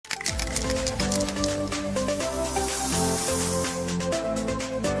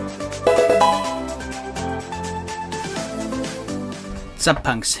Sup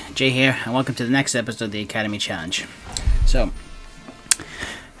punks, Jay here, and welcome to the next episode of the Academy Challenge. So,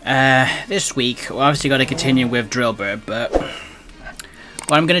 this week, we're obviously going to continue with Drillbird, but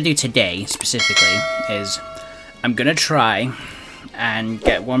what I'm going to do today, specifically, is I'm going to try and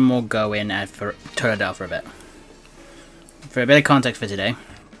get one more go in for Totodile for a bit. For a bit of context for today,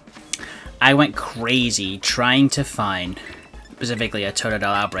 I went crazy trying to find, specifically, a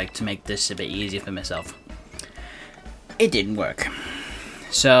Totodile outbreak to make this a bit easier for myself. It didn't work.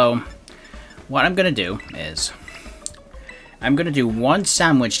 So, what I'm going to do is, I'm going to do one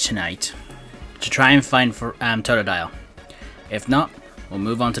sandwich tonight to try and find for Totodile. If not, we'll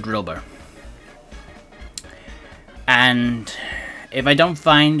move on to Drillbird. And if I don't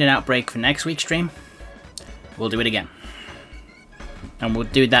find an outbreak for next week's stream, we'll do it again. And we'll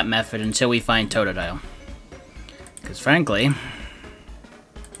do that method until we find Totodile. Because frankly,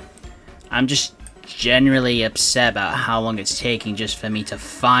 I'm just generally upset about how long it's taking just for me to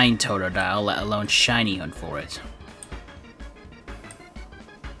find Totodile, let alone shiny hunt for it.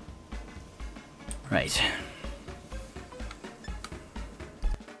 Right.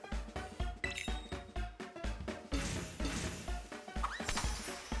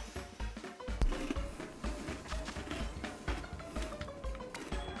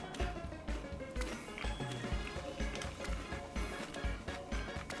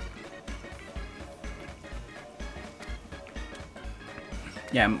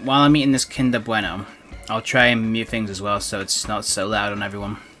 Yeah, while I'm eating this Kinder Bueno, I'll try and mute things as well so it's not so loud on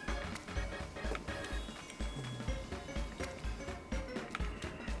everyone.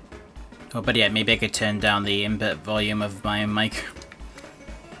 Oh, but yeah, maybe I could turn down the input volume of my mic.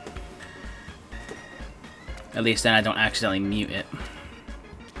 At least then I don't accidentally mute it.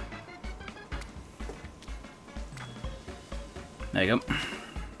 There you go.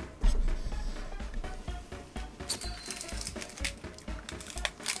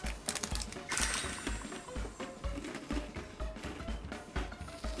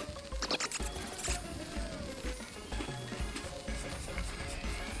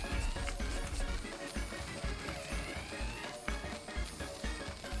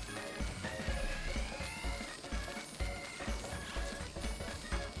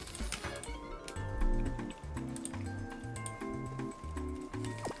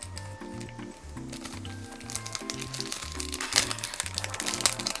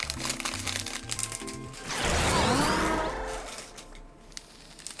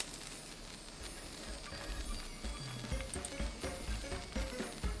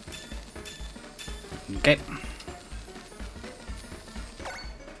 Okay.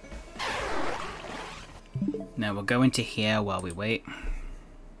 Now we'll go into here while we wait.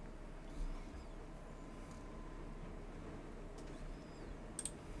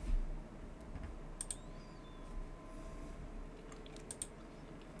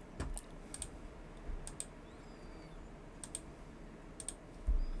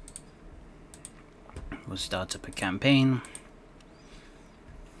 We'll start up a campaign.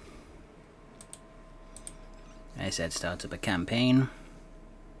 I said start up a campaign.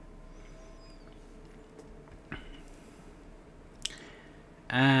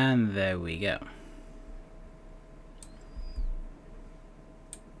 And there we go.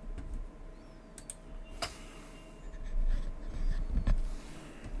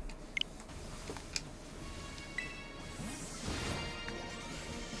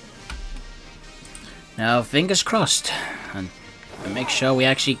 Now, fingers crossed, and make sure we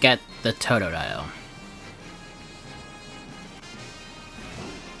actually get the Totodile.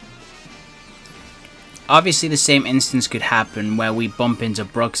 Obviously, the same instance could happen where we bump into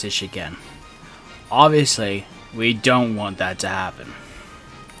Bruxish again. Obviously, we don't want that to happen.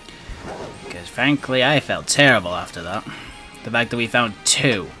 Because frankly, I felt terrible after that. The fact that we found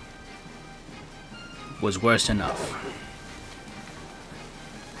two was worse enough.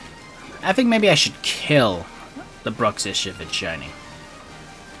 I think maybe I should kill the Bruxish if it's shiny.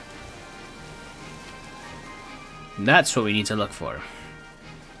 That's what we need to look for.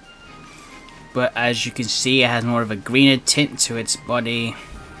 But as you can see, it has more of a greener tint to its body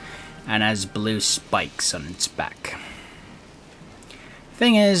and has blue spikes on its back.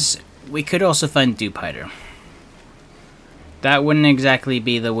 Thing is, we could also find Dupider. That wouldn't exactly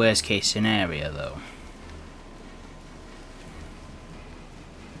be the worst case scenario though.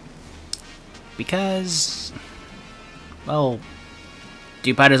 Because, well,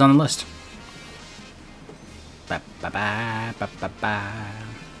 Dupider's on the list. Ba ba ba ba ba ba.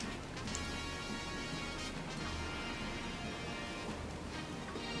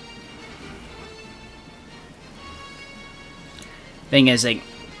 Thing is, like,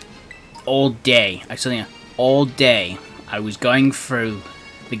 all day, actually, all day, I was going through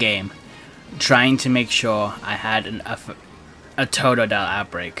the game trying to make sure I had a Totodile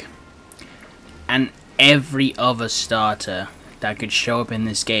outbreak. And every other starter that could show up in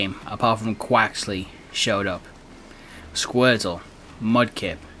this game, apart from Quaxley, showed up. Squirtle,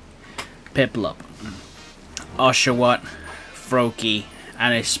 Mudkip, Piplup, Oshawott, Froakie,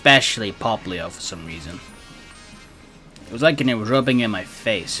 and especially Poplio for some reason. It was like it was rubbing in my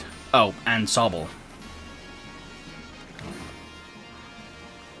face. Oh, and Sobble.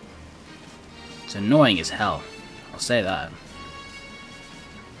 It's annoying as hell, I'll say that.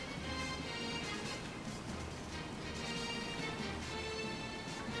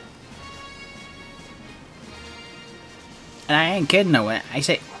 And I ain't kidding though, I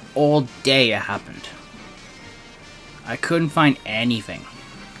say all day it happened. I couldn't find anything.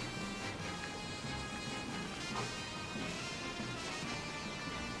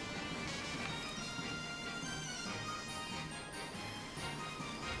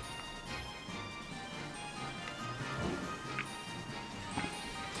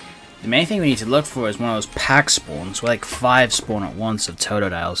 The main thing we need to look for is one of those pack spawns, where like 5 spawn at once of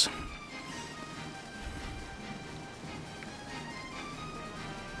Totodiles.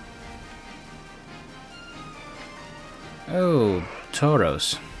 Oh,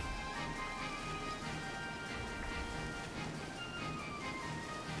 Tauros.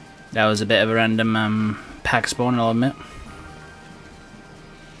 That was a bit of a random pack spawn, I'll admit.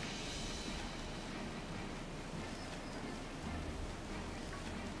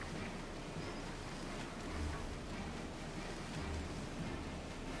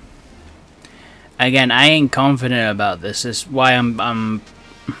 Again, I ain't confident about this. This is why I'm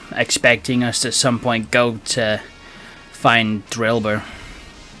expecting us to at some point go to find Drillbur.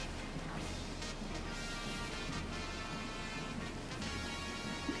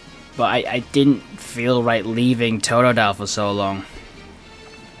 But I didn't feel right leaving Totodile for so long.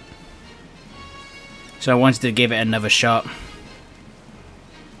 So I wanted to give it another shot.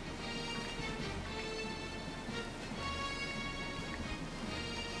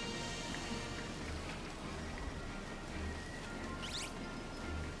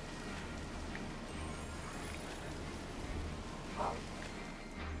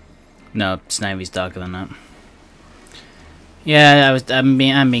 No, Snivy's darker than that. Yeah, I'm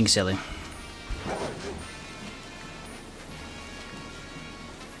being silly.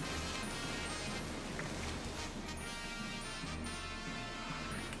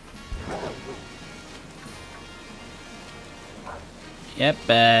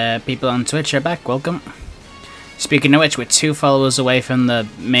 Yep, people on Twitch are back. Welcome. Speaking of which, we're 2 followers away from the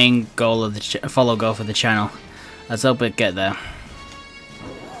main goal of the follow goal for the channel. Let's hope we get there.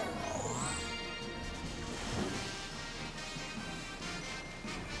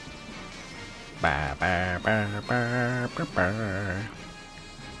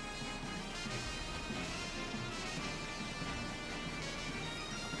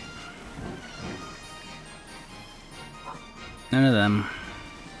 None of them.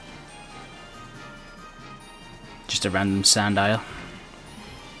 Just a random sand isle.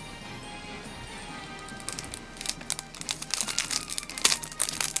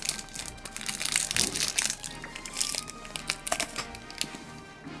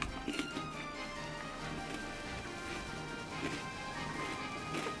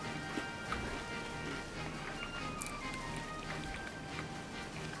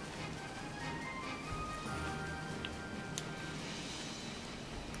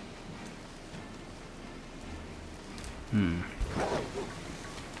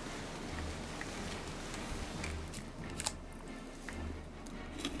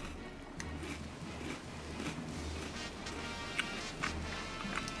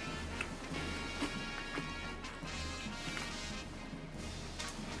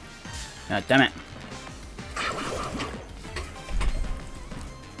 God damn it.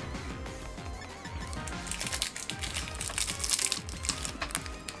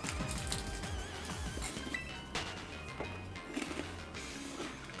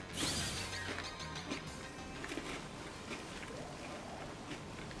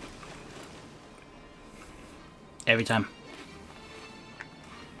 Every time.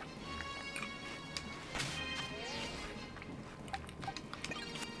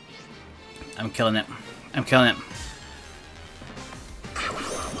 I'm killing it. I'm killing it.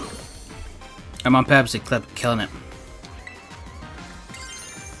 I'm on purpose killing it.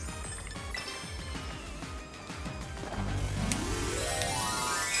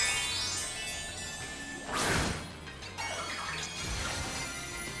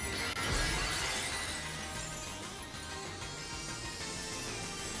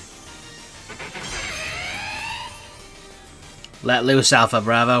 Let loose, Alpha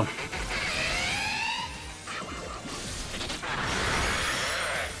Bravo.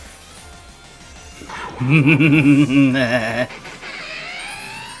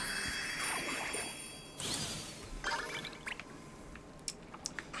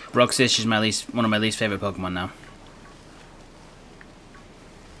 Bruxish is one of my least favorite Pokemon now.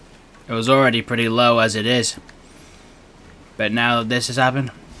 It was already pretty low as it is, but now this has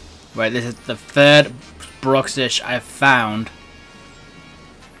happened. Right, this is the third Bruxish I've found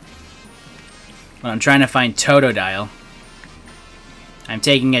when I'm trying to find Totodile. I'm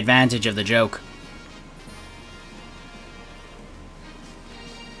taking advantage of the joke.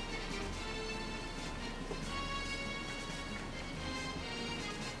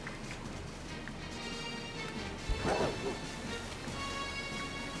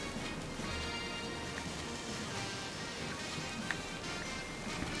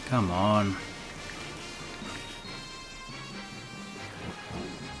 Come on.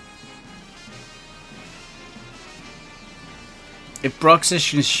 If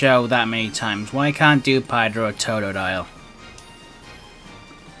Bruxish can show that many times, why can't Dewpider or Totodile?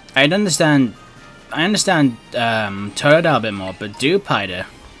 I understand Totodile a bit more, but Dewpider,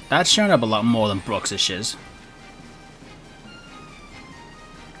 that's shown up a lot more than Bruxish is.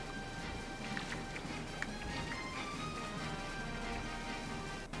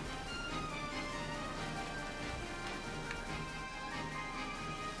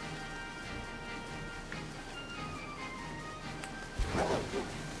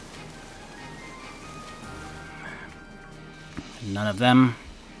 None of them.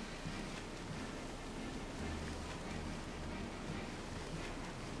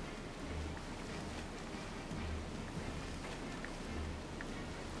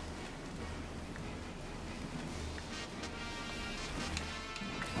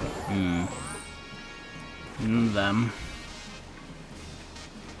 None of them.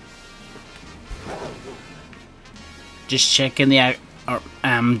 Just checking the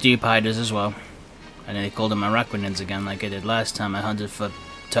Dewpiders as well. I nearly called them Araquanins again like I did last time I hunted for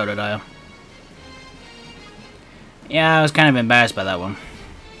Totodile. Yeah, I was kind of embarrassed by that one.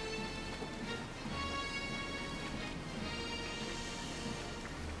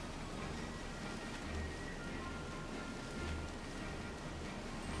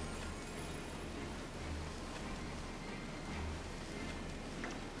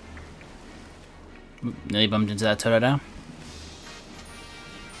 Nearly bumped into that Totodile.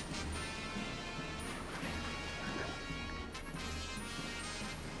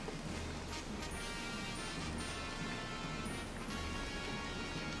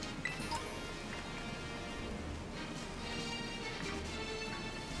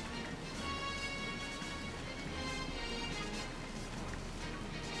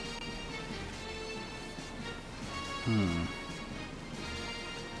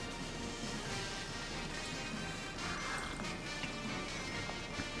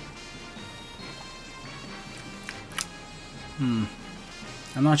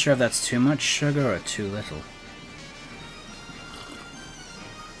 I'm not sure if that's too much sugar or too little.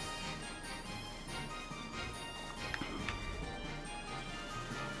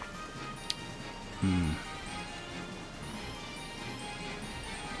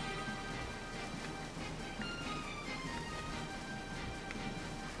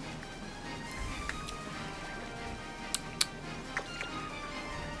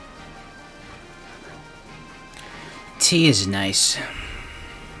 Tea is nice.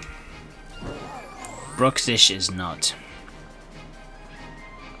 Bruxish is not.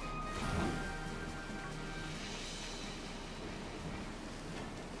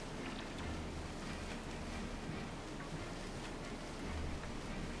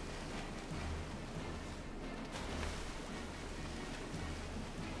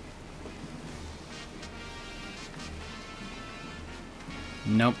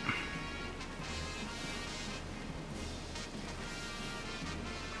 Nope.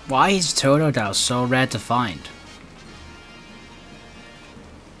 Why is Totodile so rare to find?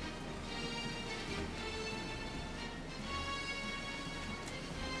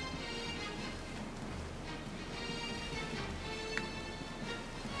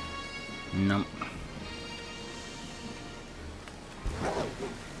 Nope.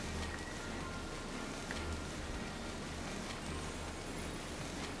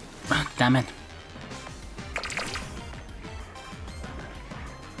 Damn it.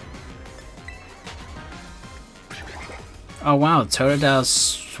 Oh wow, Totodiles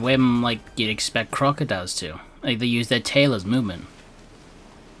swim like you'd expect crocodiles to. Like they use their tail as movement.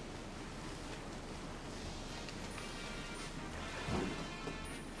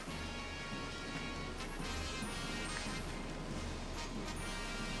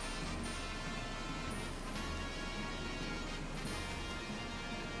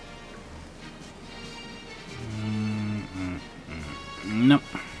 Nope.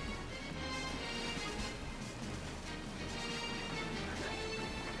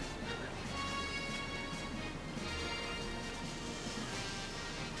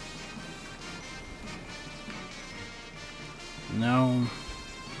 No.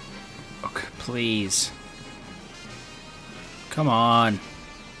 Okay, please. Come on.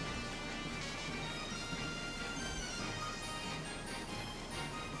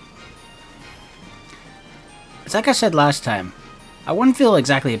 It's like I said last time. I wouldn't feel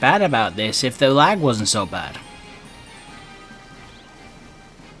exactly bad about this if the lag wasn't so bad.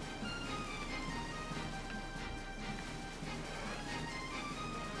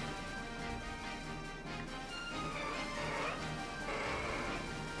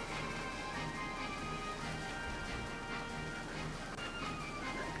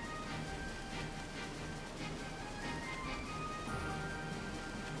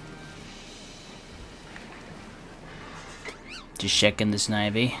 Just checking the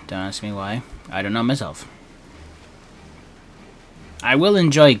Snivy. Don't ask me why. I don't know myself. I will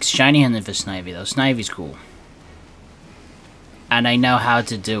enjoy shiny hunting for Snivy though. Snivy's cool. And I know how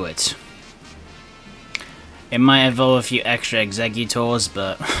to do it. It might involve a few extra executors,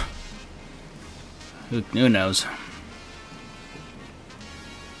 but who knows?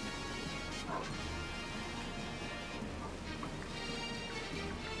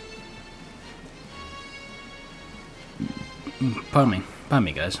 Pardon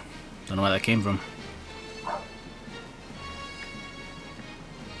me guys. Don't know where that came from.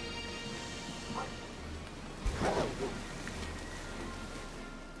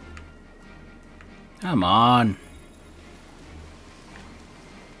 Come on.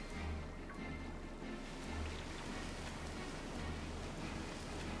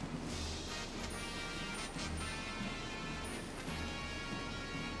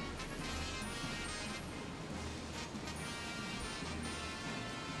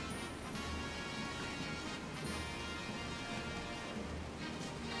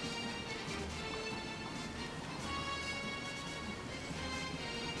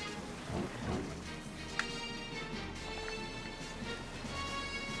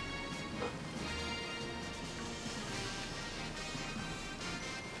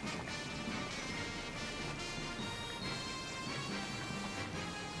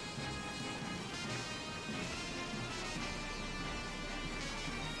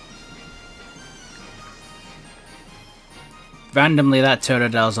 Randomly, that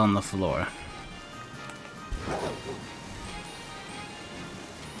Totodale's on the floor.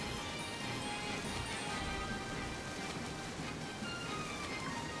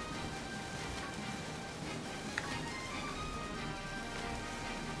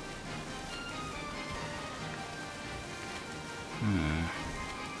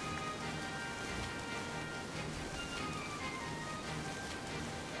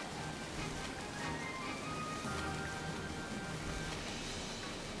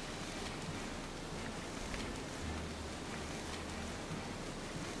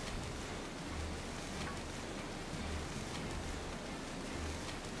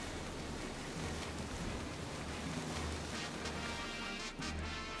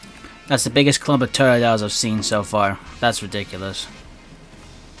 That's the biggest clump of Totodales I've seen so far. That's ridiculous.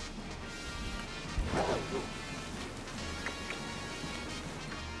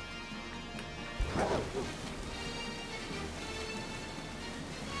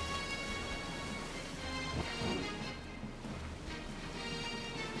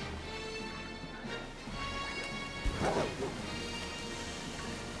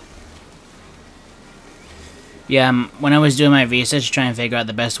 Yeah, when I was doing my research to try and figure out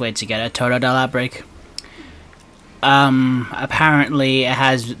the best way to get a Totodile outbreak, apparently it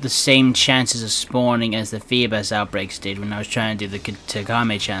has the same chances of spawning as the Feebas outbreaks did when I was trying to do the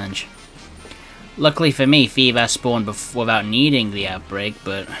Takame challenge. Luckily for me, Feebas spawned without needing the outbreak,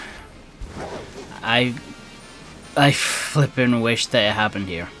 but I flippin' wish that it happened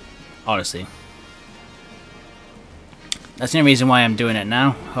here, honestly. That's the only reason why I'm doing it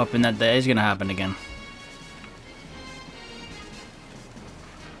now, hoping that that is gonna happen again.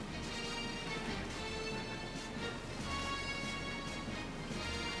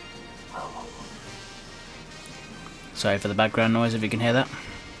 Sorry for the background noise if you can hear that.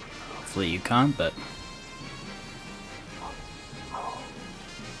 Hopefully you can't, but...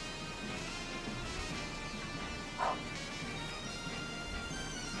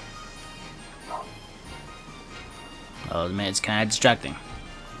 I'll admit it's kind of distracting.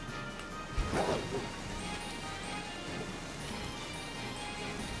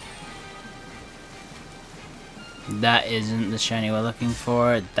 That isn't the shiny we're looking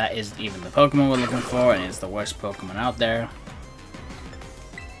for. That isn't even the Pokemon we're looking for, and it's the worst Pokemon out there.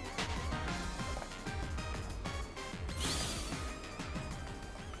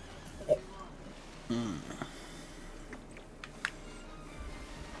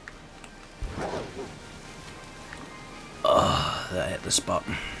 that hit the spot.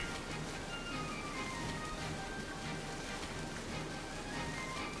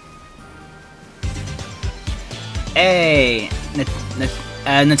 Hey,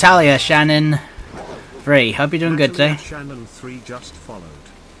 Natalia, Shannon 3. Hope you're doing good today. Shannon 3 just followed.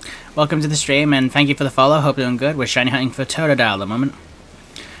 Welcome to the stream and thank you for the follow. Hope you're doing good. We're shiny hunting for Totodile at the moment,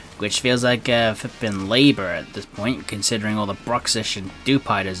 which feels like flipping labor at this point, considering all the Bruxish and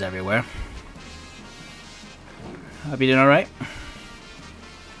Dupiders everywhere. Hope you're doing alright.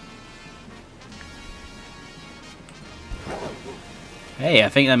 Hey, I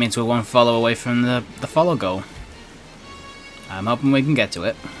think that means we're one follow away from the follow goal. I'm hoping we can get to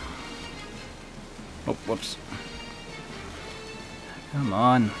it. Oh, whoops. Come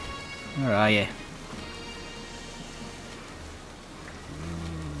on. Where are you?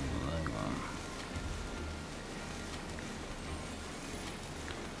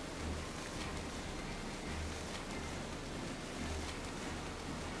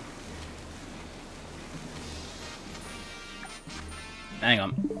 Hang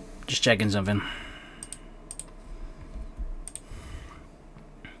on. Just checking something.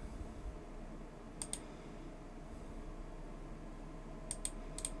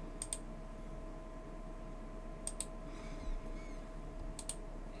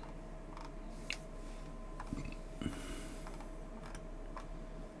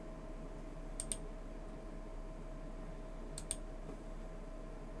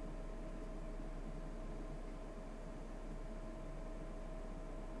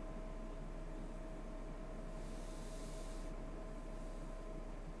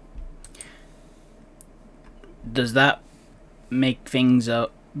 Does that make things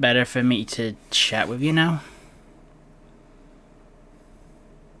better for me to chat with you now?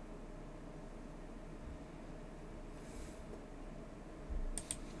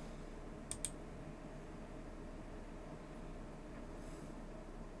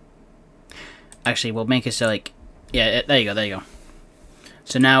 Actually, we'll make it so like, yeah, there you go, there you go.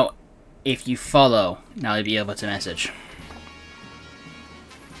 So now, if you follow, now you'll be able to message.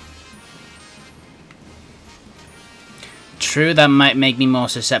 True, that might make me more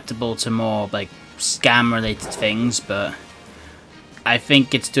susceptible to more like scam-related things, but I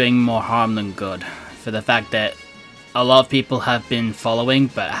think it's doing more harm than good for the fact that a lot of people have been following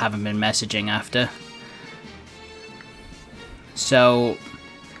but haven't been messaging after. So,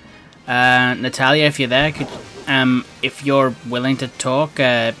 Natalia, if you're there, if you're willing to talk,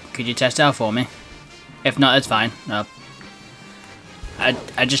 could you test out for me? If not, it's fine. No.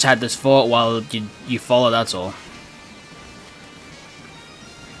 I just had this thought while you follow, that's all.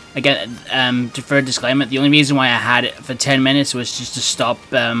 Again, for a disclaimer, the only reason why I had it for 10 minutes was just to stop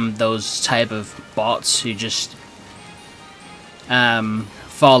those type of bots who just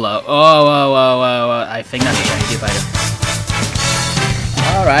follow. Oh, I think that's a shiny Dupider.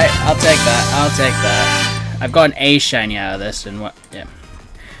 Alright, I'll take that, I'll take that. I've got an A shiny out of this, and what? Yeah.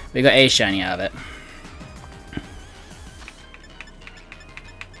 We got A shiny out of it.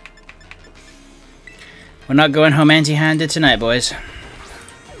 We're not going home empty-handed tonight, boys.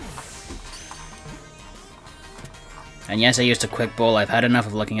 And yes, I used a quick ball. I've had enough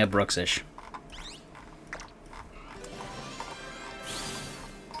of looking at Bruxish.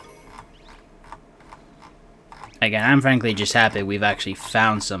 Again, I'm frankly just happy we've actually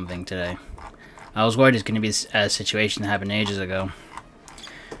found something today. I was worried it's going to be a situation that happened ages ago.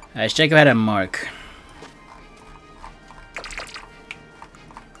 Let's check out a mark.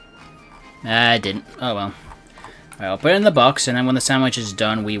 I didn't. Oh well. Alright, I'll put it in the box, and then when the sandwich is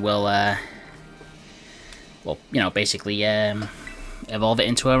done, we will, well, you know, basically, evolve it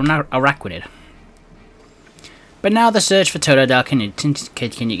into a Araquanid. But now the search for Totodile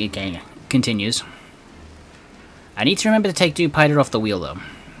continues. I need to remember to take Dupider off the wheel, though.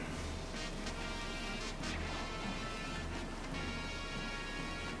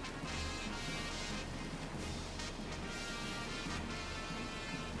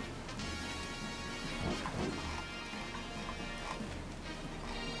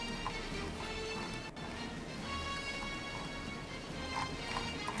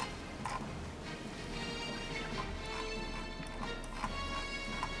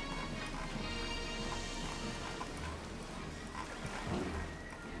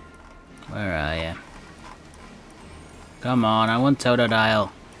 Where are you? Come on, I want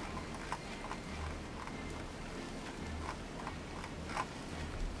Totodile.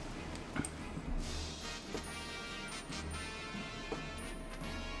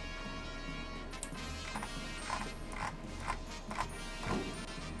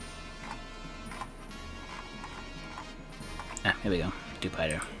 Ah, here we go.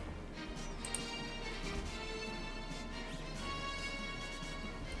 Dupider.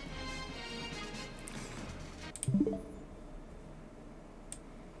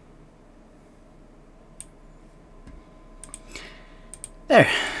 There.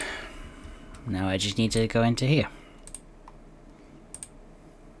 Now I just need to go into here.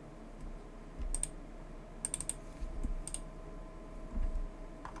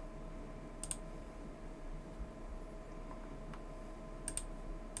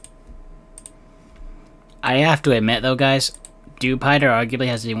 I have to admit though, guys, Dupider arguably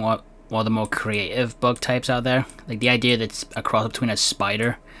has one of the more creative bug types out there. Like the idea that it's a cross between a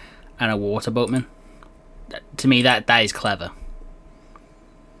spider and a water boatman. To me, that is clever.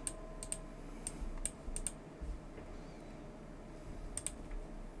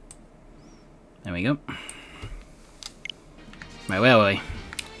 There we go. Right, where are we?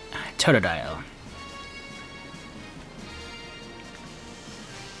 Totodile.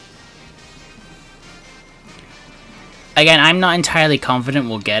 Again, I'm not entirely confident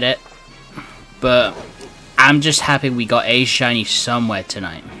we'll get it, but I'm just happy we got a shiny somewhere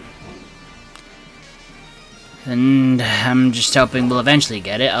tonight. And I'm just hoping we'll eventually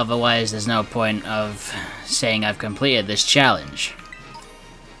get it, otherwise there's no point of saying I've completed this challenge.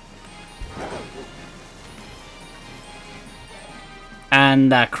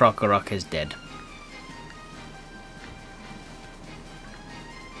 And that Krokorok is dead.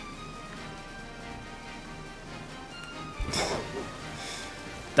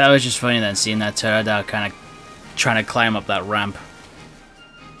 That was just funny then, seeing that Totodile kind of trying to climb up that ramp.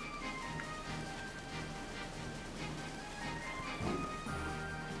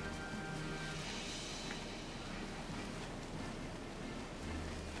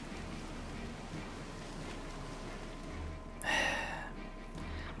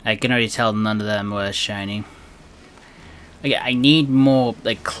 I can already tell none of them were shiny. Okay, I need more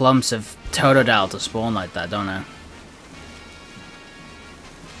like clumps of Totodile to spawn like that, don't I?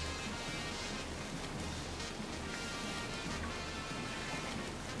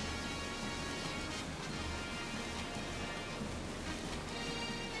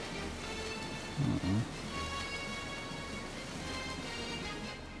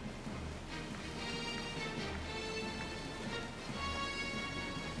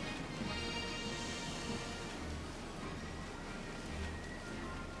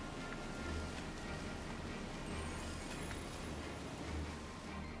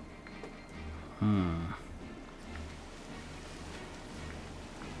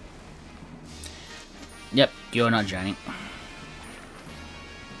 Yep, you're not joining.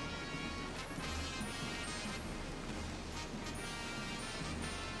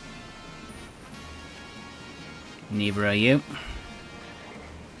 Neither are you.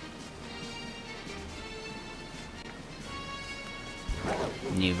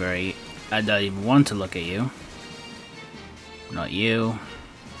 Neither are you. I don't even want to look at you. Not you.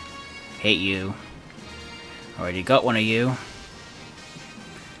 Hate you. Already got one of you.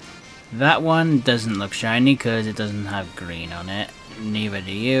 That one doesn't look shiny because it doesn't have green on it. Neither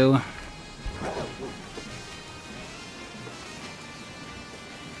do you.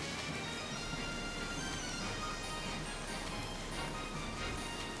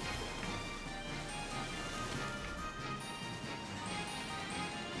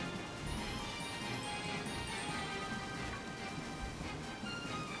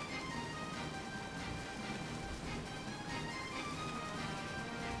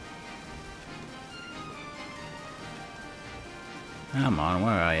 Come on,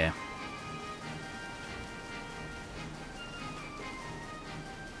 where are you?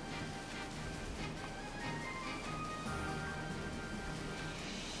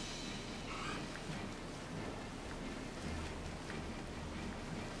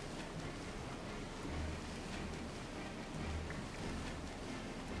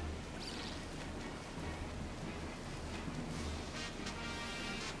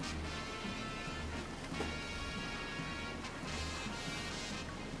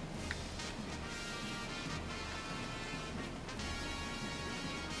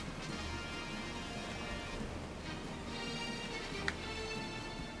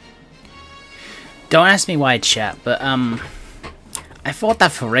 Don't ask me why, chat, but, I thought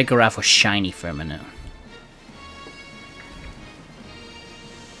that Farigiraf was shiny for a minute.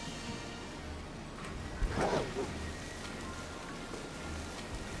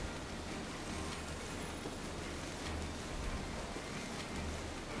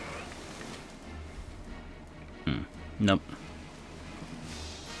 Nope.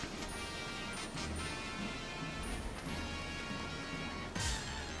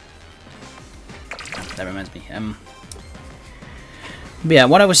 That reminds me. But yeah,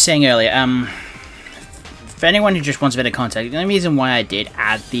 what I was saying earlier, for anyone who just wants a bit of context, the only reason why I did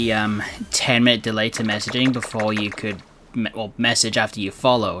add the 10-minute delay to messaging before you could message after you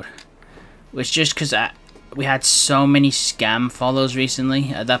followed was just because we had so many scam follows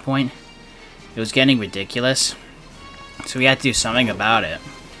recently at that point. It was getting ridiculous. So we had to do something about it.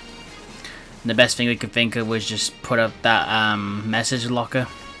 And the best thing we could think of was just put up that message locker.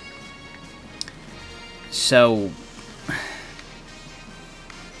 So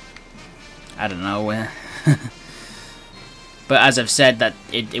I don't know. But as I've said, that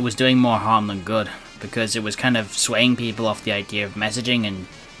it was doing more harm than good, because it was kind of swaying people off the idea of messaging and,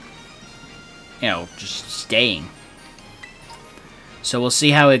 you know, just staying. So we'll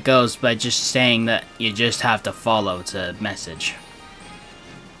see how it goes by just saying that you just have to follow to message.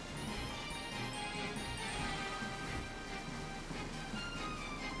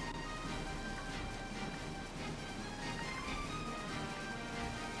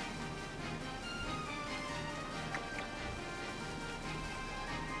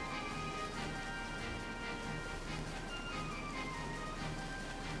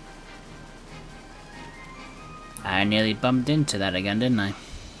 I nearly bumped into that again, didn't I?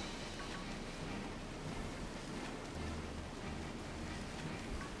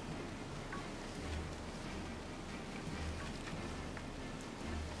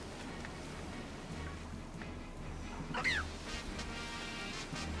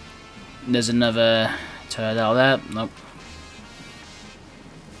 There's another turtle there. Nope.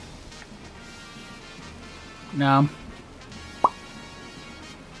 No.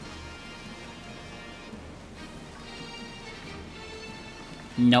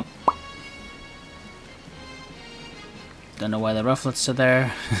 Nope. Don't know why the rufflets are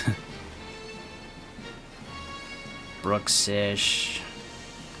there. Brooksish.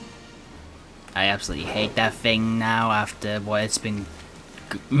 I absolutely hate that thing now after what it's been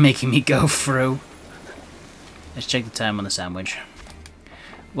making me go through. Let's check the time on the sandwich.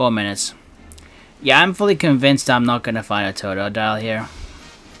 4 minutes. Yeah, I'm fully convinced I'm not gonna find a Totodile here.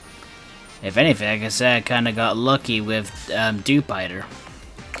 If anything, like I said, I kinda got lucky with Dewbiter.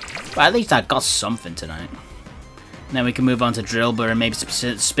 But at least I got something tonight. Then we can move on to Drillbur and maybe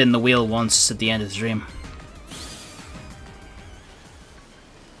spin the wheel once at the end of the stream.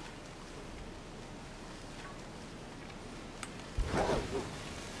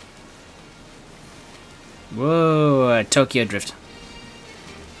 Whoa, Tokyo Drift.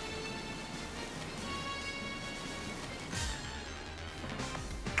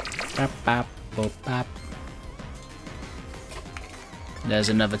 Bop, bop, bop, bop. There's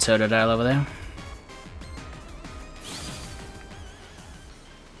another Totodile over there.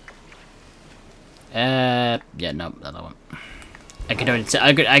 Yeah, no, another one. I could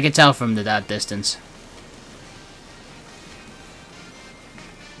already I could tell from that distance.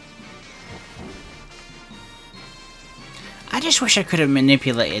 I just wish I could have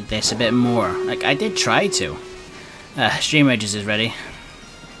manipulated this a bit more. Like, I did try to. Stream Rages is ready.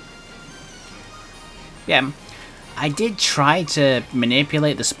 Yeah. I did try to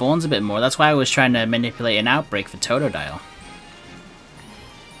manipulate the spawns a bit more. That's why I was trying to manipulate an outbreak for Totodile.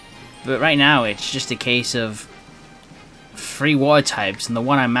 But right now, it's just a case of 3 water types, and the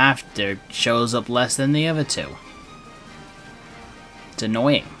one I'm after shows up less than the other 2. It's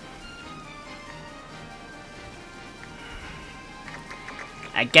annoying.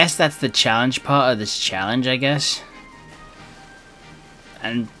 I guess that's the challenge part of this challenge, I guess.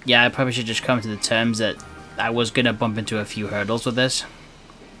 And yeah, I probably should just come to the terms that I was gonna bump into a few hurdles with this.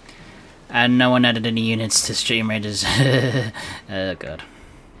 And no one added any units to Stream Raiders. Oh god.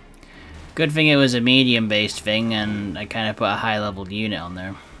 Good thing it was a medium based thing and I kinda put a high level unit on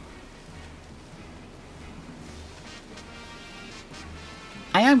there.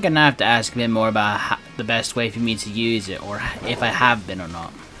 I am gonna have to ask a bit more about the best way for me to use it, or if I have been or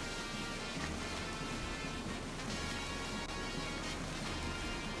not.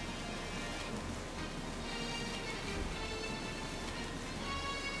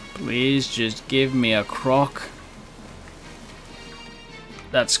 Please just give me a croc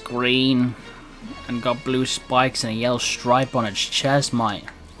that's green and got blue spikes and a yellow stripe on its chest, mate.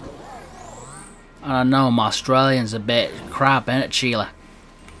 I don't know, my Australian's a bit crap, ain't it, Sheila?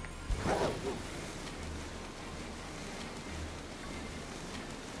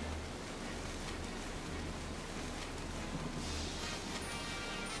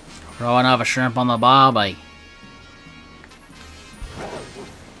 Throw another shrimp on the barbie.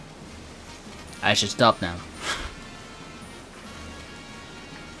 I should stop now.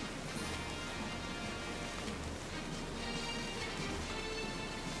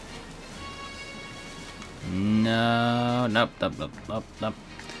 No, nope, nope, nope, nope, nope.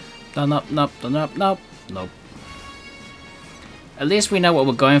 Nope, nope, nope, nope, nope, nope. At least we know what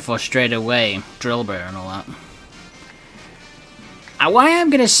we're going for straight away. Drillbur and all that. Why I'm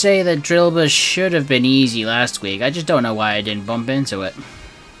gonna say that Drillbur should have been easy last week. I just don't know why I didn't bump into it.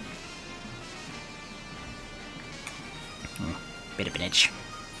 Bit of an itch.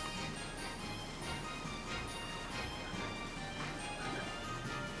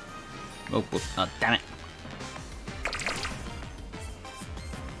 Oh, damn it.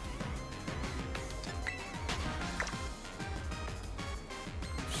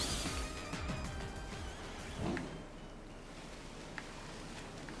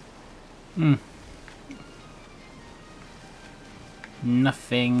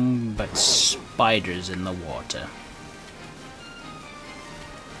 Nothing but spiders in the water.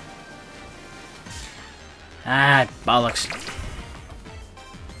 Ah, bollocks.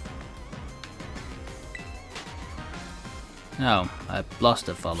 Oh, I lost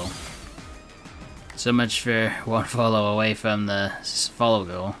a follow. So much for one follow away from the follow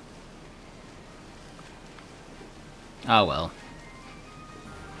goal. Oh well.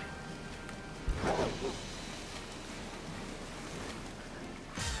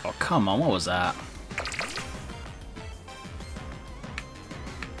 Oh, come on, what was that?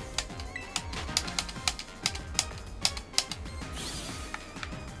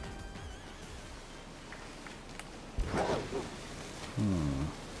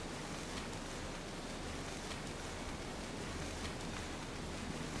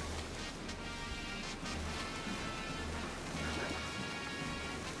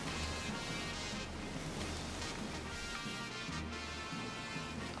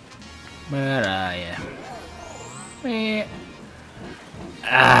 Where are you? Where?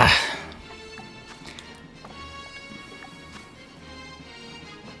 Ah.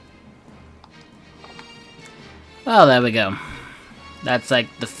 Well, there we go. That's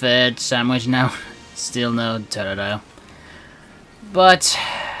like the third sandwich now. Still no Totodile. But,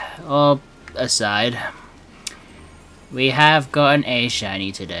 all aside, we have gotten a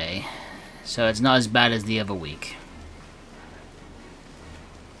shiny today. So it's not as bad as the other week.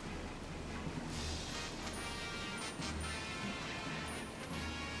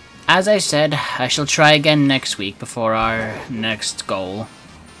 As I said, I shall try again next week before our next goal.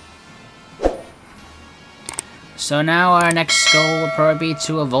 So now our next goal will probably be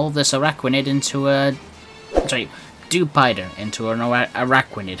to evolve this Araquanid into a... Sorry, Dupider into an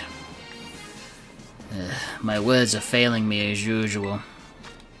Araquanid. My words are failing me as usual.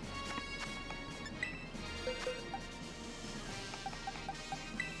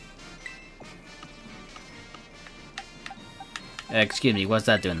 Excuse me, what's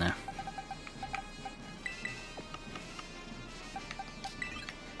that doing there?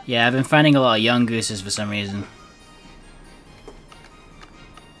 Yeah, I've been finding a lot of young gooses for some reason.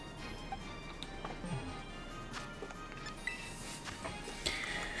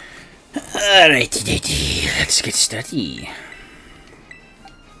 Alrighty, let's get started.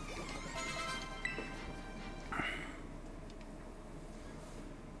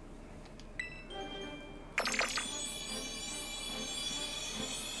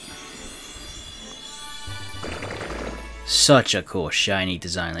 Such a cool shiny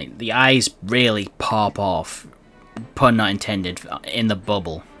design. Like, the eyes really pop off, pun not intended, in the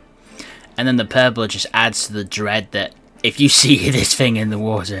bubble. And then the purple just adds to the dread that if you see this thing in the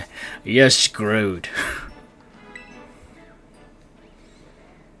water, you're screwed.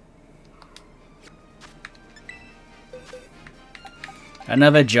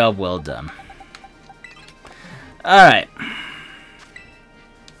 Another job well done. Alright.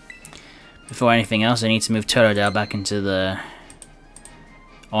 Before anything else, I need to move Totodile back into the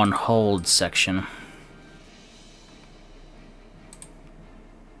on hold section.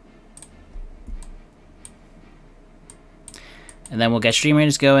 And then we'll get stream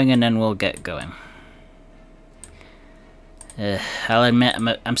raiders going, and then we'll get going. I'll admit,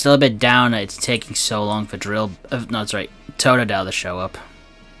 I'm still a bit down that it's taking so long for Totodile to show up.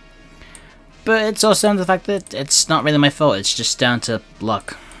 But it's also down to the fact that it's not really my fault, it's just down to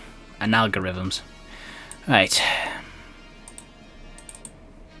luck. And algorithms. Right.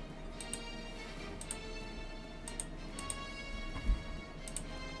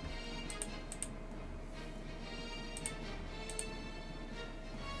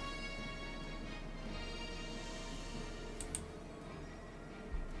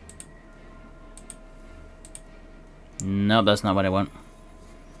 Nope, that's not what I want.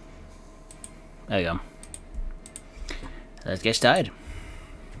 There we go. Let's get started.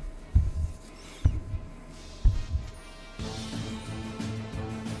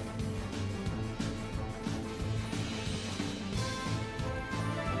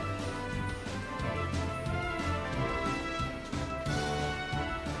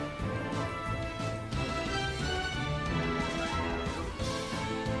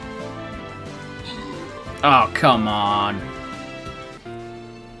 Oh, come on.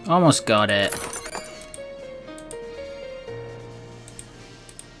 Almost got it.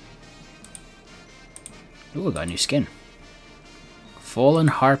 Ooh, I got a new skin. Fallen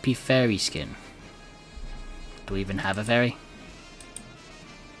Harpy Fairy skin. Do we even have a fairy?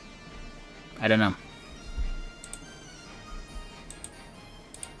 I don't know.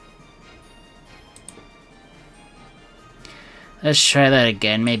 Let's try that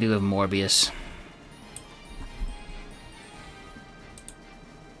again, maybe with Morbius.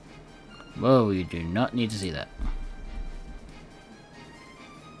 Whoa, you do not need to see that.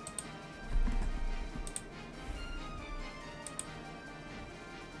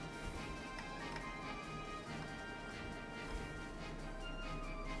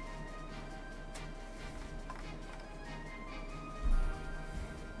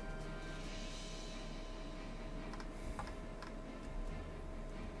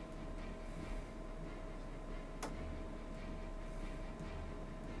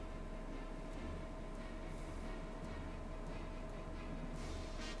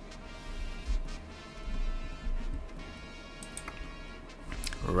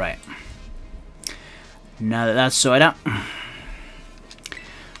 Right. Now that that's sorted out,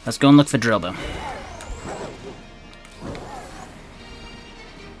 let's go and look for Drillbur.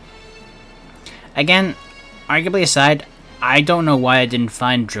 Again, arguably aside, I don't know why I didn't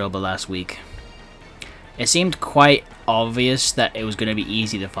find Drillbur last week. It seemed quite obvious that it was going to be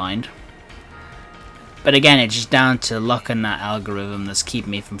easy to find. But again, it's just down to luck and that algorithm that's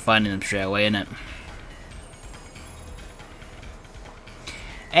keeping me from finding them straight away, innit?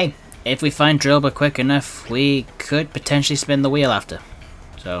 Hey, if we find Drillbur quick enough, we could potentially spin the wheel after.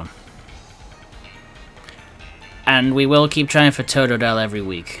 So. And we will keep trying for Totodile every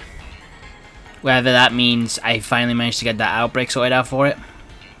week. Whether that means I finally managed to get that outbreak sorted out for it.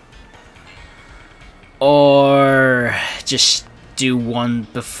 Or just do one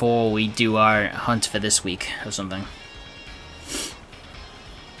before we do our hunt for this week or something.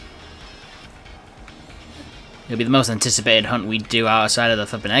 It'll be the most anticipated hunt we do outside of the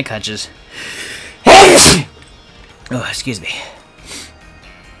flipping egg hatches. Oh, excuse me.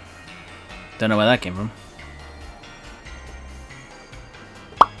 Don't know where that came from.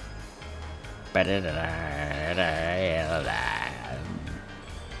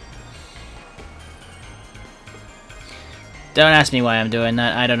 Don't ask me why I'm doing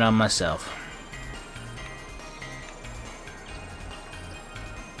that, I don't know myself.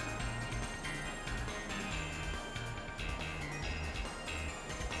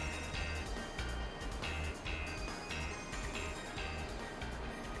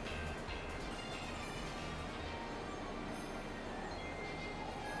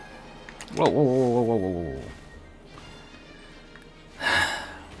 Whoa, whoa, whoa, whoa, whoa, whoa, whoa.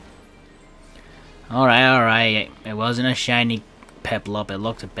 Alright. It wasn't a shiny Peplup. It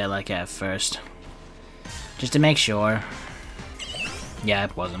looked a bit like it at first. Just to make sure. Yeah,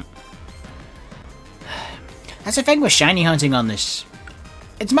 it wasn't. That's the thing with shiny hunting on this.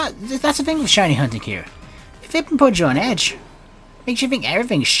 That's the thing with shiny hunting here. If it puts you on edge, makes you think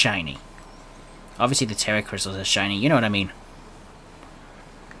everything's shiny. Obviously the Terra Crystals are shiny, you know what I mean.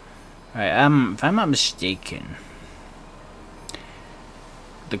 Alright, if I'm not mistaken,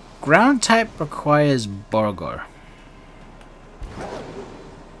 the ground type requires Borgor.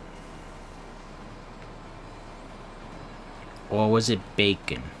 Or was it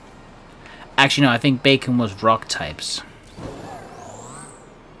Bacon? Actually, no, I think Bacon was rock types.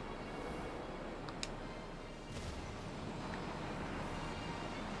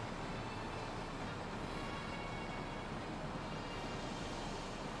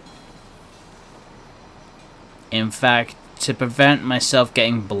 In fact, to prevent myself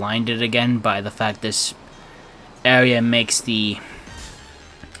getting blinded again by the fact this area makes the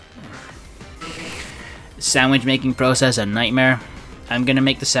sandwich making process a nightmare, I'm gonna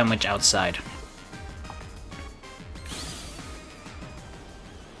make the sandwich outside.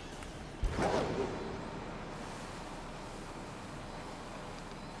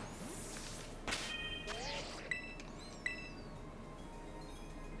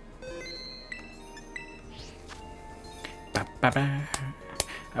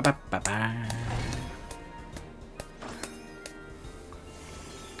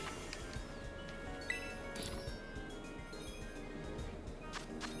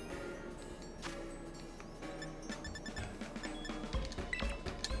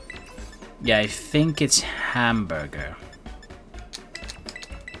 Yeah, I think it's hamburger.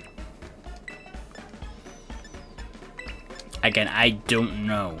 Again, I don't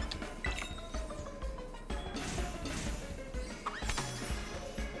know.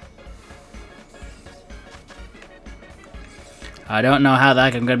 I don't know how the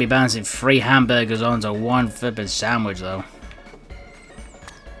heck I'm going to be balancing 3 hamburgers onto 1 flippin' sandwich, though.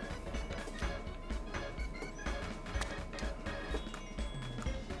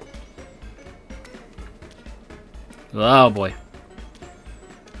 Oh boy.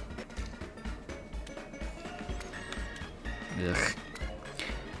 Ugh.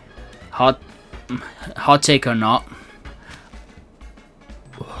 Hot take or not,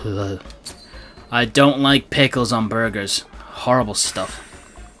 I don't like pickles on burgers. Horrible stuff.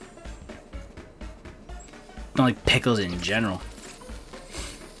 Don't like pickles in general.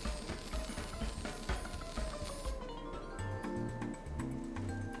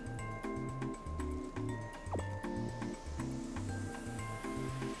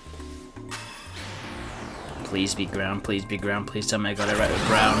 Please be ground, please be ground, please tell me I got it right with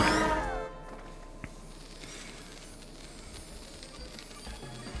ground.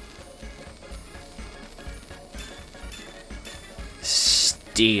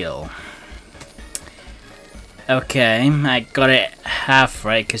 Steel. Okay, I got it half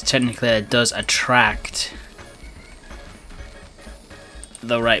right, because technically it does attract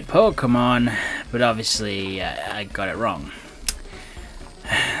the right Pokemon, but obviously I got it wrong.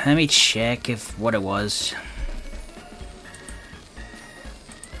 Let me check if what it was.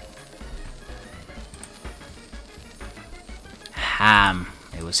 Ham.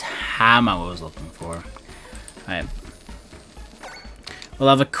 It was ham I was looking for. Alright. We'll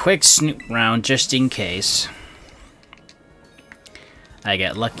have a quick snoop round just in case I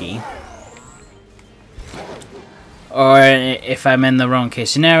get lucky. Or if I'm in the wrong case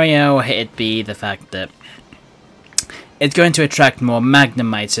scenario, it'd be the fact that it's going to attract more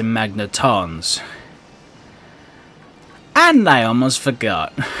Magnemites and Magnetons. And I almost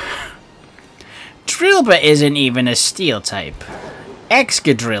forgot. Drillbur isn't even a steel type.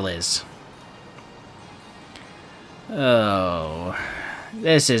 Excadrill is. Oh,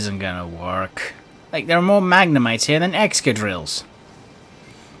 this isn't gonna work. Like, there are more Magnemites here than Excadrills.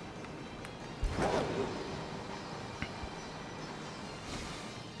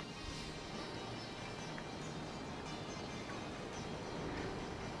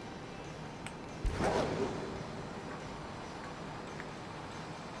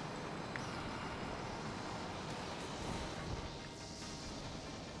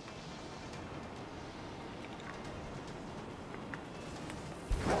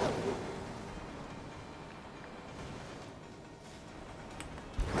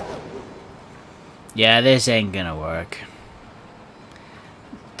 Yeah, this ain't gonna work.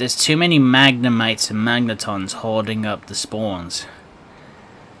 There's too many Magnemites and Magnetons holding up the spawns.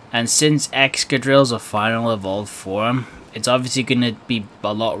 And since Excadrill's a final evolved form, it's obviously gonna be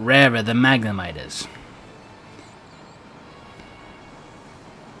a lot rarer than Magnemite is.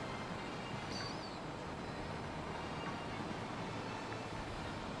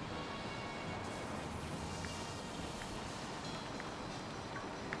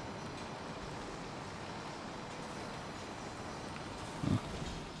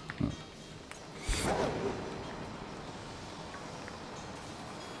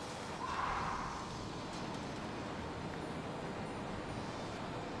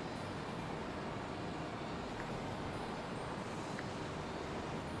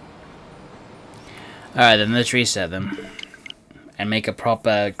 Alright, then let's reset them. And make a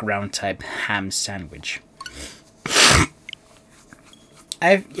proper ground type ham sandwich.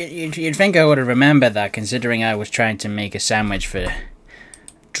 You'd think I would have remembered that, considering I was trying to make a sandwich for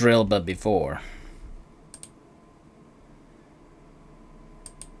Drillbur before.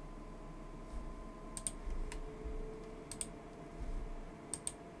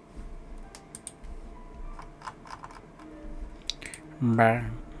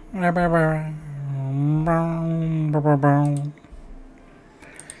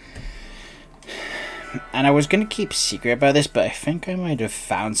 And I was going to keep secret about this, but I think I might have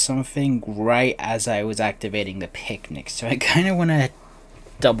found something right as I was activating the picnic, so I kind of want to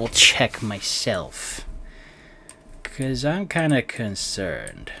double check myself, because I'm kind of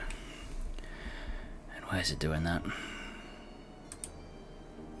concerned. And why is it doing that?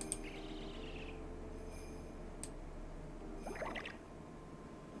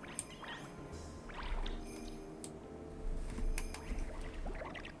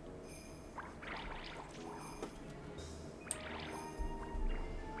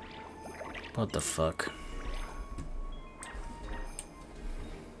 What the fuck?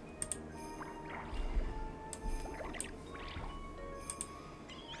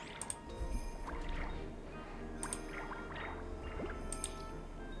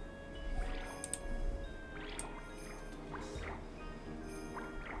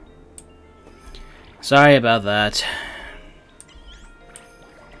 Sorry about that.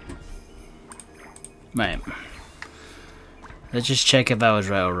 Right. Let's just check if I was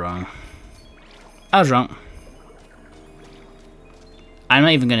right or wrong. I was wrong. I'm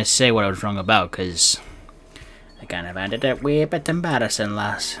not even going to say what I was wrong about, because I kind of ended up way a bit embarrassing,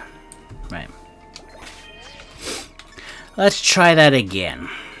 lass. Right. Let's try that again.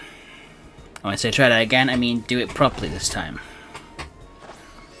 When I say try that again, I mean do it properly this time.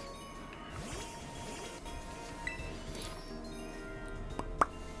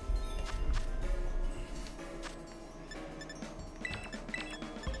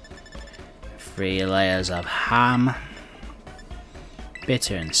 Three layers of ham.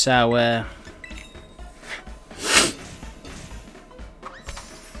 Bitter and sour.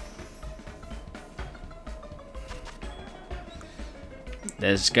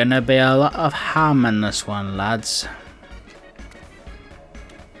 There's gonna be a lot of ham in this one, lads.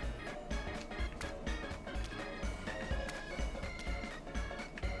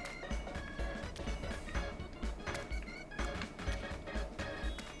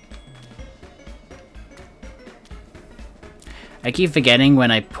 I keep forgetting when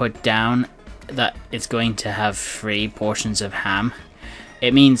I put down that it's going to have 3 portions of ham.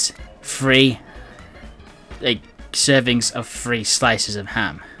 It means 3, like, servings of 3 slices of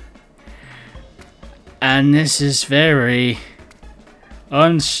ham. And this is very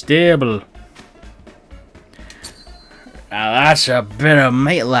unstable. Now that's a bit of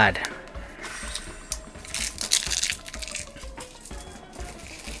meat, lad.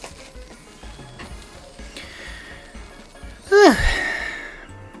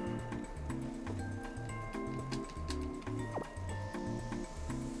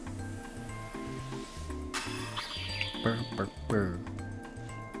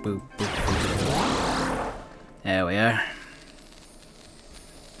 There we are.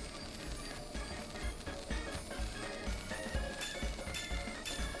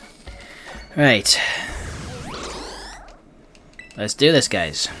 Right. Let's do this,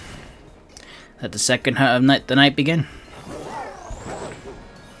 guys. Let the second hunt of the night begin.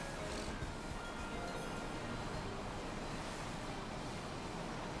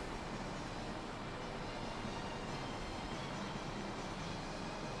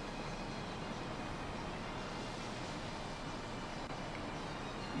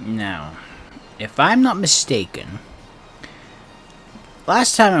 Now, if I'm not mistaken,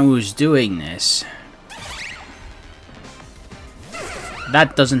 last time I was doing this,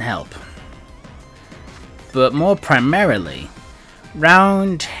 that doesn't help. But more primarily,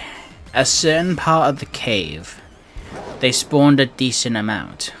 round a certain part of the cave, they spawned a decent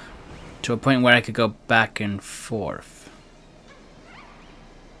amount, to a point where I could go back and forth.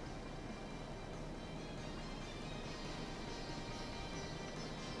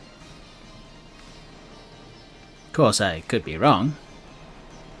 Of course, I could be wrong.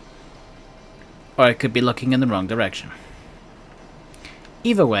 Or I could be looking in the wrong direction.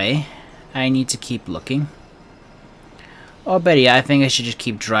 Either way, I need to keep looking. Or better yet, I think I should just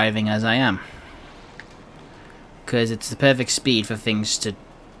keep driving as I am. Because it's the perfect speed for things to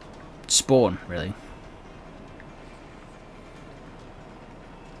spawn, really.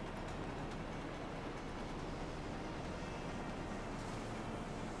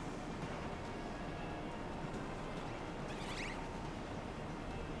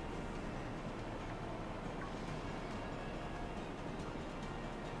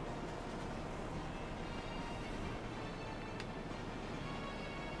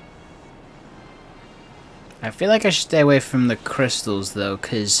 I feel like I should stay away from the crystals though,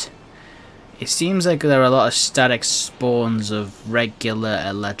 because it seems like there are a lot of static spawns of regular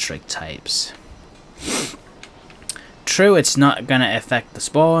electric types. True, it's not gonna affect the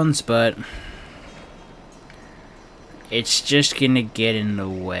spawns, but it's just gonna get in the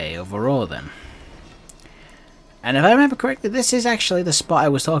way overall then. And if I remember correctly, this is actually the spot I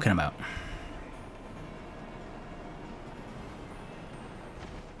was talking about.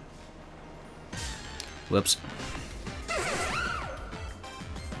 Whoops.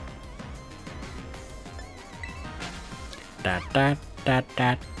 Dat dat dat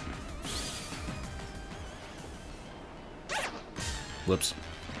dat. Whoops.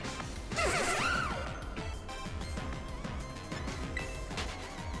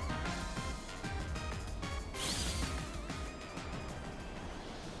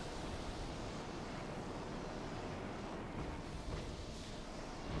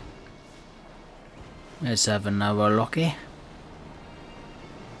 Let's have another lucky.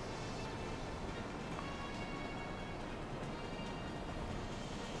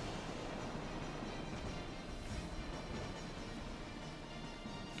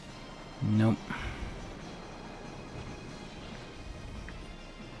 Nope.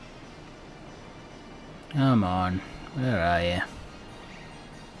 Come on. Where are you?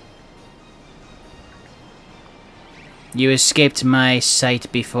 You escaped my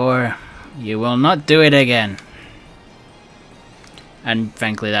sight before. You will not do it again. And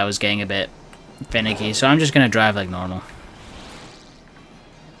frankly, that was getting a bit finicky, so I'm just gonna drive like normal.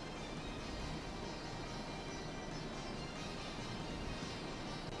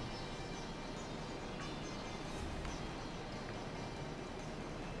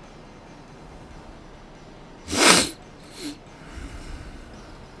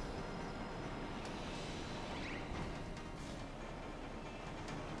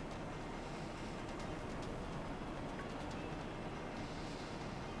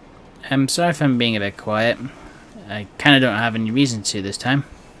 I'm sorry if I'm being a bit quiet. I kind of don't have any reason to this time.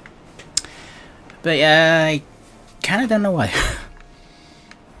 But yeah, I kind of don't know why.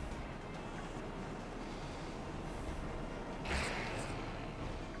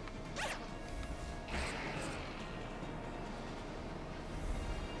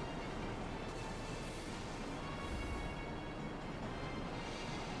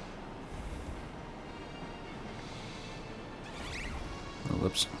 Oh,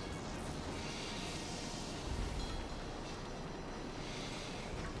 whoops.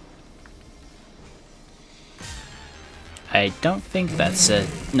 I don't think that's a...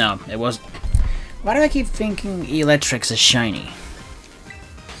 No, it wasn't. Why do I keep thinking electrics are shiny?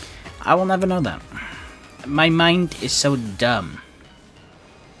 I will never know that. My mind is so dumb.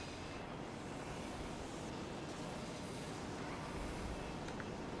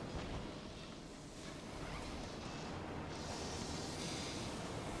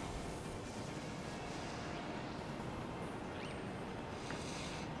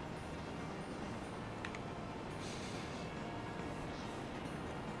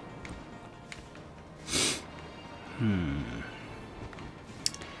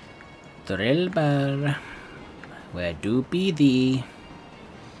 Thrill bar, where do be thee?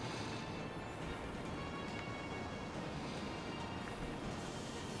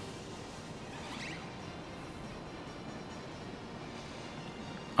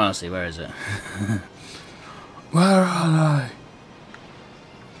 Honestly, where is it? Where are they?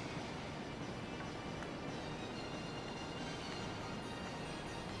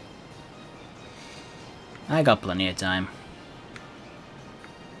 I got plenty of time.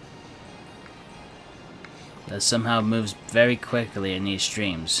 That somehow moves very quickly in these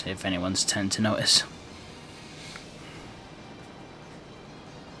streams, if anyone's tend to notice.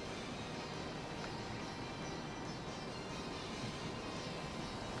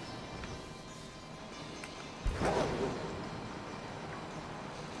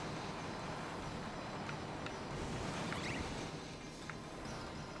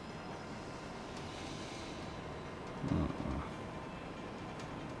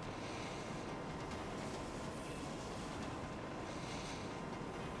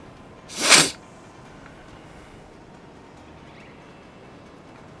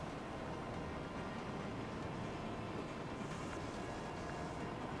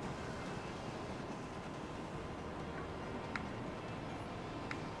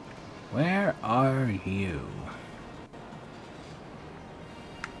 Where are you?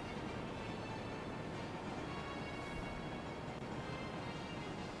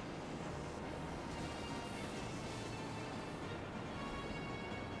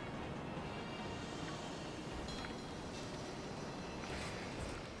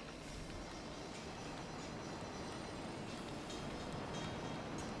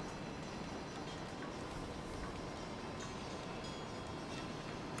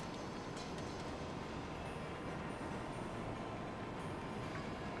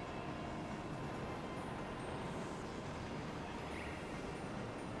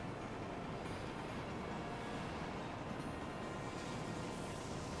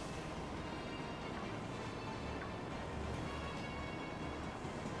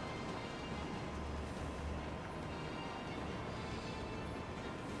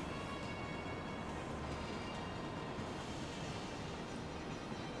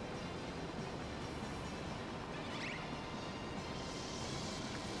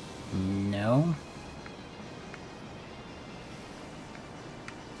 No?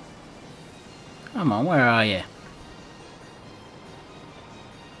 Come on, where are you?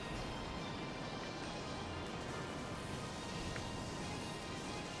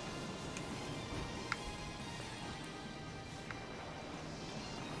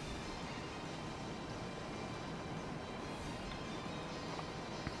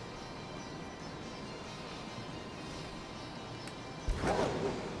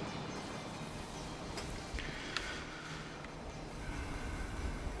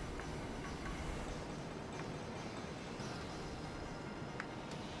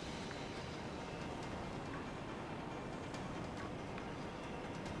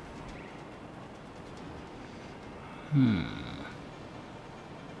 Whoa,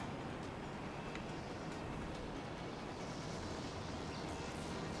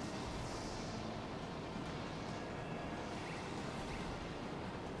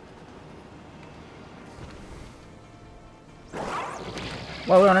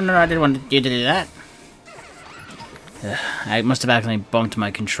 no, I didn't want you to do that. Ugh, I must have accidentally bumped my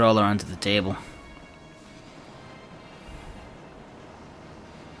controller onto the table.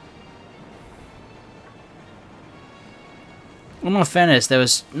 In all fairness, there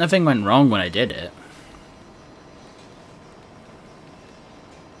was nothing went wrong when I did it.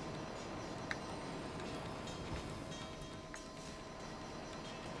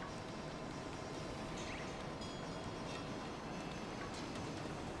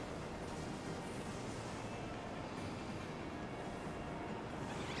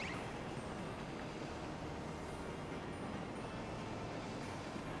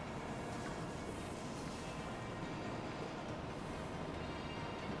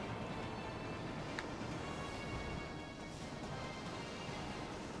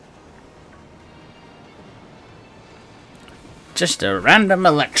 Just a random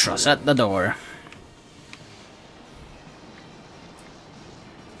Electros at the door.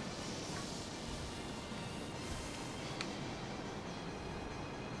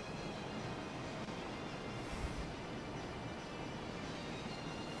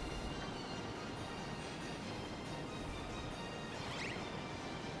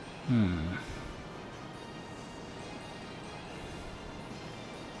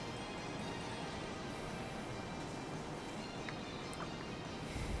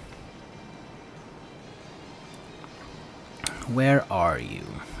 Where are you?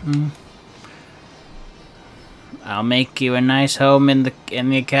 I'll make you a nice home in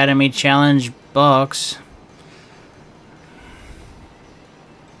the Academy Challenge box.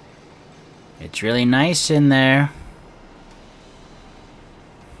 It's really nice in there.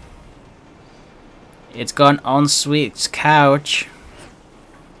 It's got an ensuite couch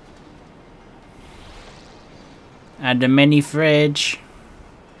and a mini fridge.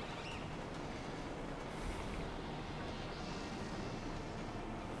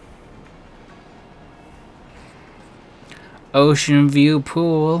 Ocean view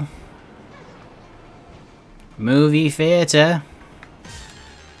pool. Movie theater.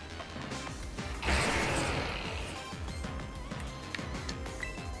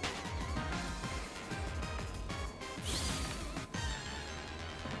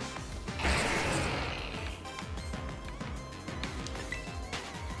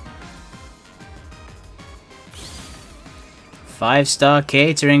 Five-star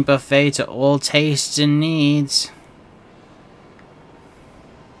catering buffet to all tastes and needs.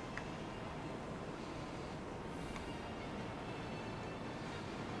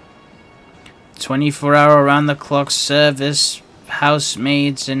 "24-hour round-the-clock service,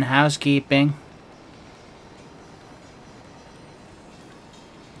 housemaids and housekeeping."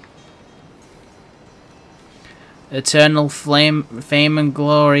 Eternal fame and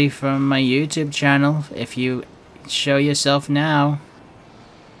glory from my YouTube channel, if you show yourself now.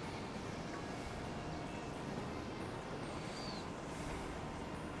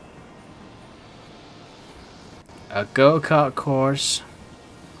 A go-kart course.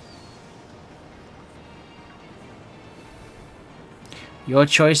 Your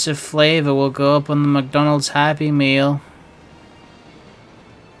choice of flavor will go up on the McDonald's Happy Meal.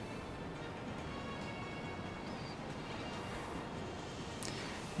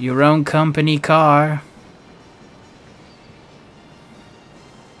 Your own company car.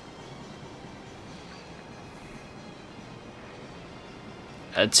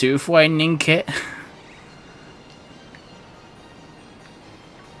 A tooth whitening kit.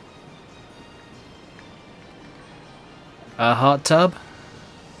 A hot tub.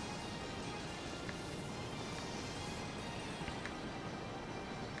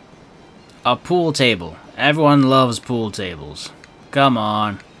 A pool table. Everyone loves pool tables. Come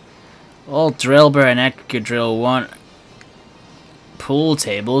on. All Drillbur and Ecadrill want pool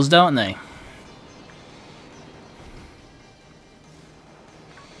tables, don't they?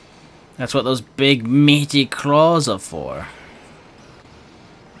 That's what those big meaty claws are for.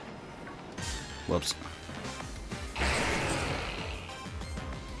 Whoops.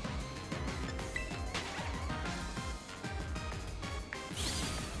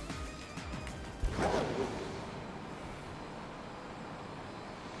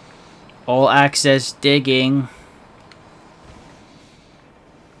 All access digging.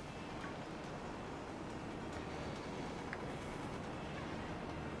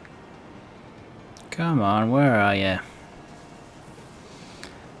 Come on, where are you?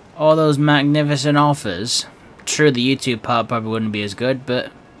 All those magnificent offers. true, the YouTube part probably wouldn't be as good,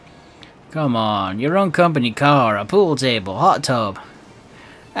 but come on, your own company car, a pool table, hot tub,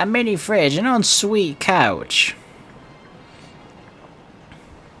 a mini fridge, an ensuite couch.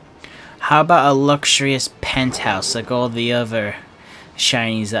 How about a luxurious penthouse like all the other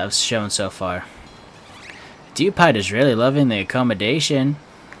shinies that I've shown so far? Dewpipe is really loving the accommodation.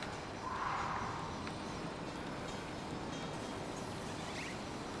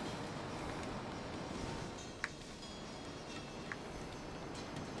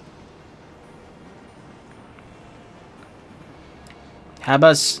 How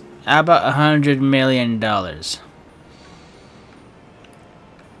about $100 million?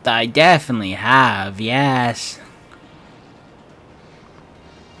 I definitely have, yes.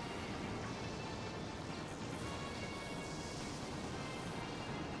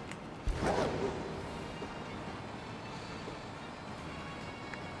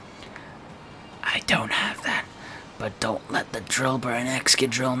 I don't have that, but don't let the Drillbur and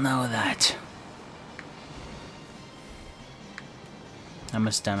Excadrill know that. How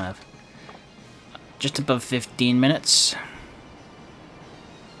much time I have? Just above 15 minutes.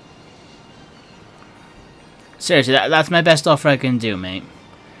 Seriously, that's my best offer I can do, mate.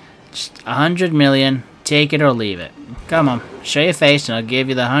 Just 100 million, take it or leave it. Come on, show your face and I'll give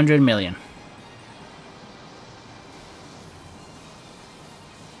you the 100 million.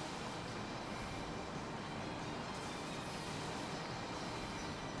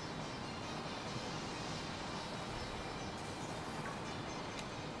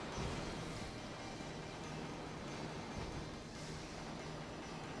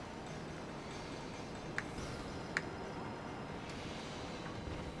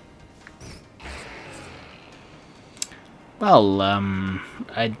 Well,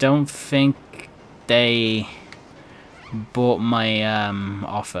 I don't think they bought my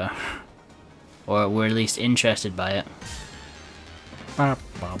offer, or were at least interested by it. Bop,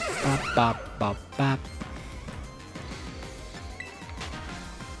 bop, bop, bop, bop, bop.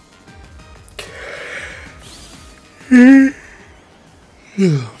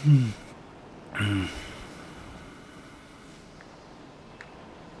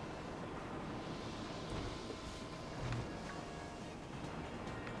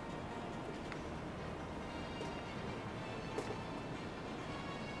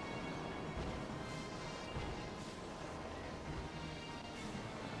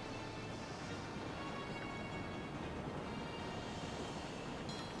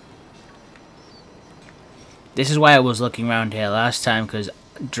 This is why I was looking around here last time, because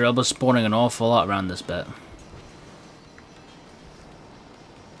drill was spawning an awful lot around this bit.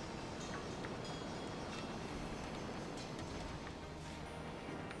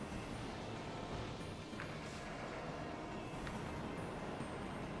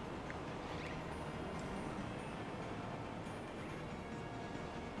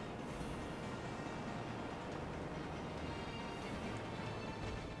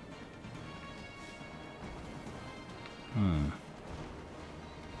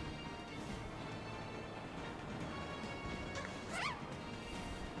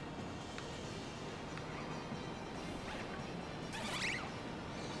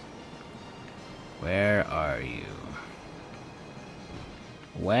 Where are you?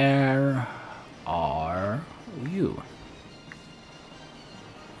 Where are you?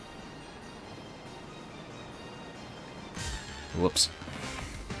 Whoops.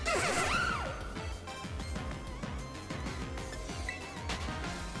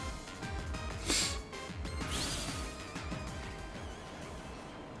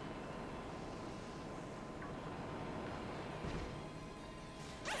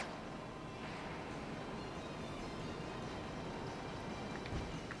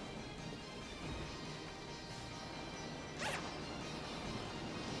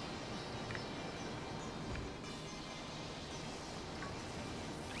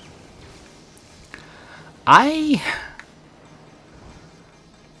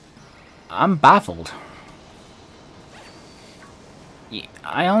 I'm baffled.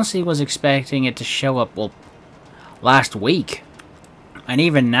 I honestly was expecting it to show up, well, last week. And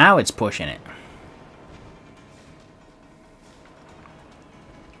even now it's pushing it.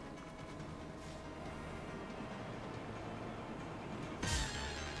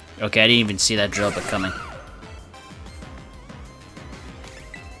 Okay, I didn't even see that drill bit coming.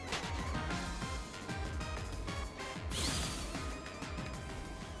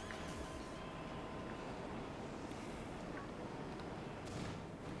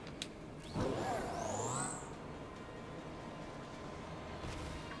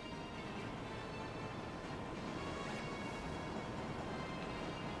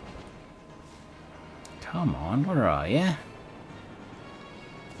 Come on, where are you?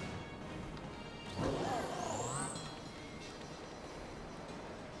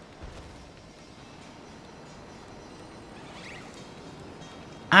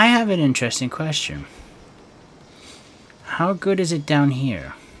 I have an interesting question. How good is it down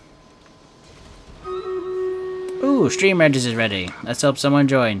here? Ooh, stream regis is ready. Let's hope someone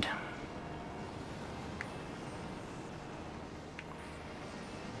joined.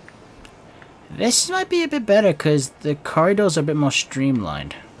 This might be a bit better because the corridors are a bit more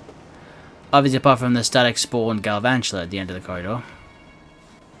streamlined. Obviously, apart from the static spawn galvantula at the end of the corridor.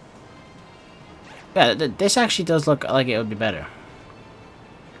 Yeah, this actually does look like it would be better.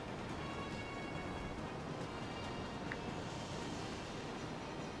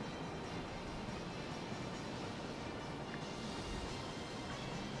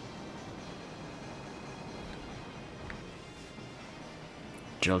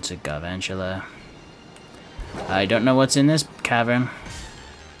 Jolted Garvantula. I don't know what's in this cavern.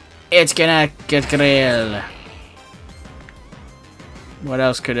 It's gonna get grilled. What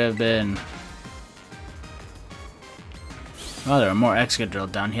else could it have been? Oh, there are more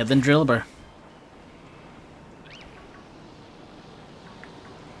Excadrill down here than Drillbur.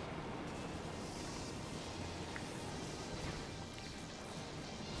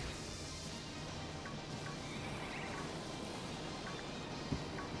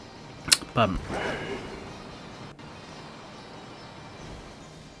 Bum.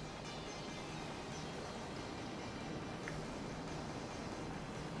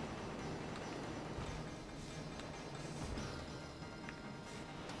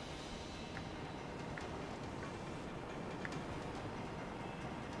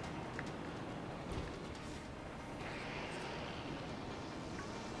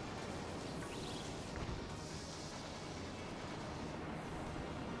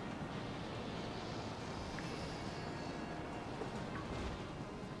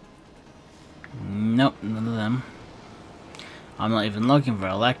 Nope, none of them. I'm not even looking for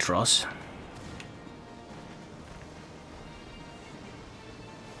Electros.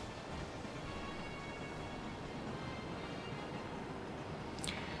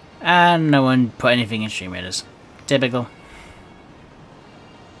 And no one put anything in Stream Raiders. Typical.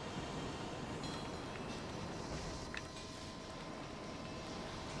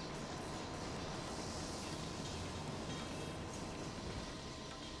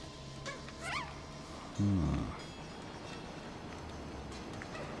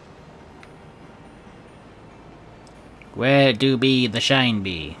 Where do be the shine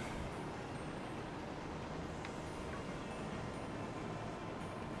be?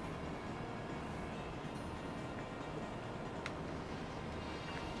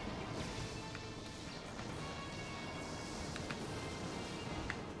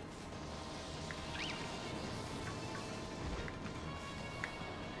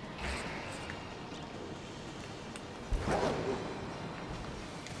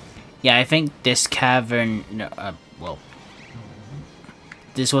 Yeah, I think this cavern... No, well...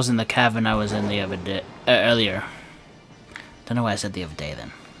 This wasn't the cavern I was in the other day... earlier. Don't know why I said the other day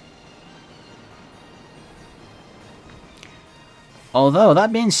then. Although,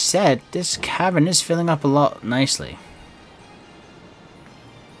 that being said, this cavern is filling up a lot nicely.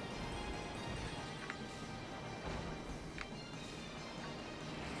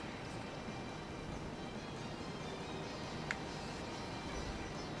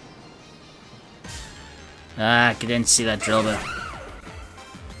 Ah, I didn't see that drill bit.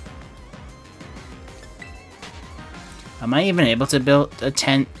 Am I even able to build a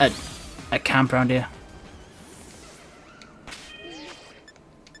tent, a camp around here?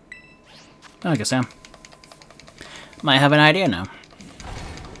 Oh, I guess I am. Might have an idea now.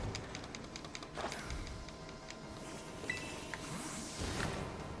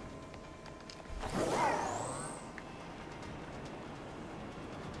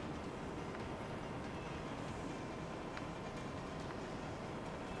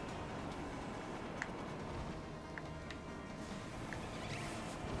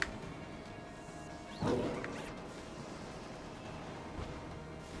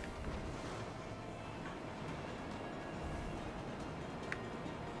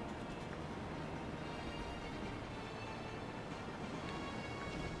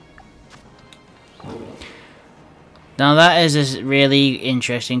 Now that is a really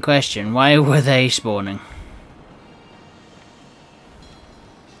interesting question. Why were they spawning?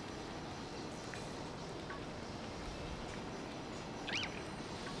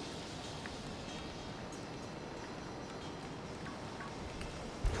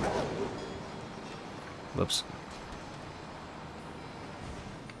 Whoops.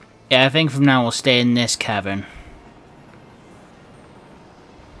 Yeah, I think from now we'll stay in this cavern.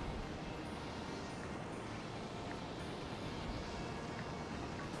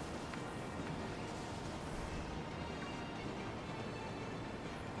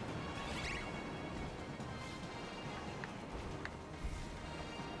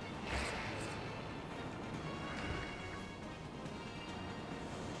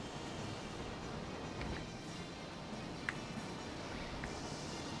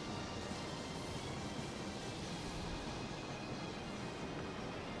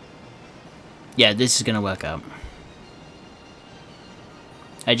 Yeah, this is gonna work out.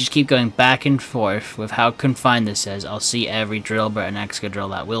 I just keep going back and forth with how confined this is. I'll see every drill bit and excadrill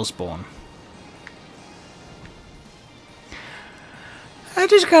that will spawn. I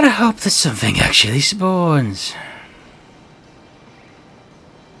just gotta hope that something actually spawns.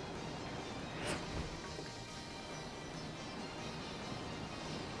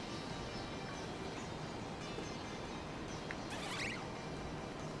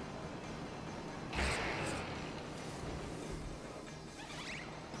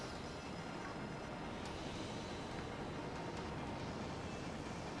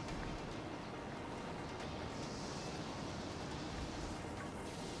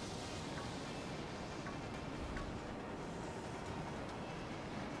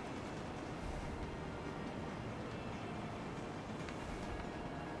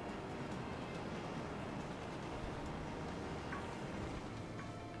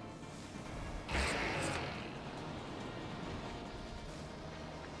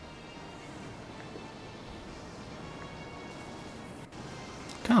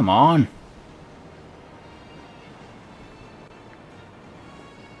 Come on.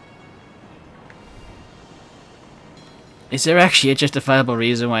 Is there actually a justifiable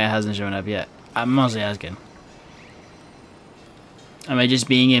reason why it hasn't shown up yet? I'm mostly asking. Am I just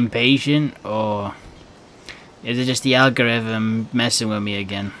being impatient, or is it just the algorithm messing with me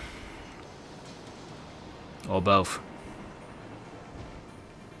again? Or both?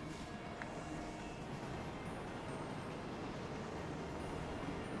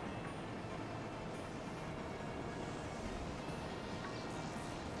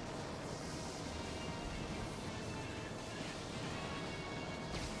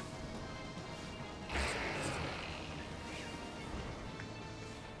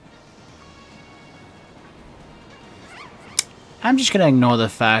 I'm just gonna ignore the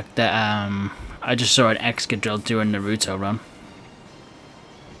fact that I just saw an excadrill doing Naruto run.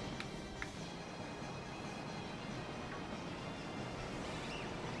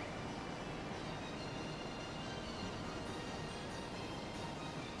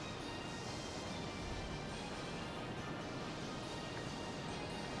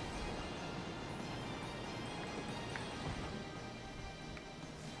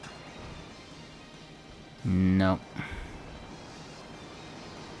 No.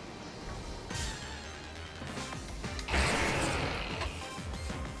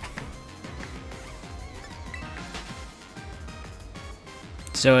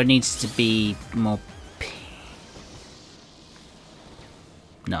 So it needs to be more...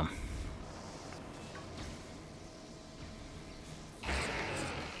 No.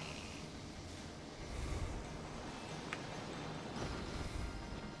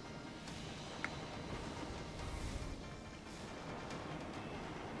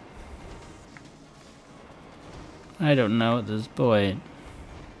 I don't know at this point.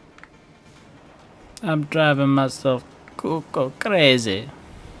 I'm driving myself cuckoo crazy.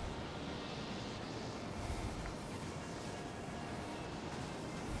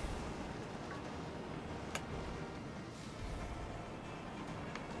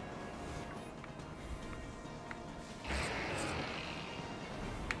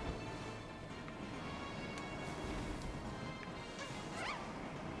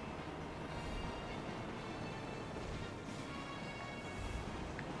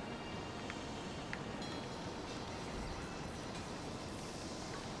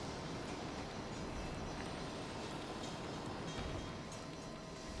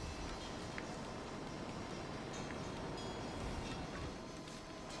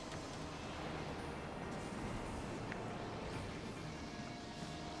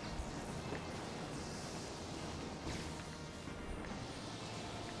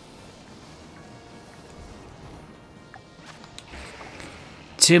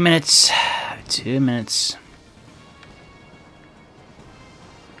 Two minutes. 2 minutes.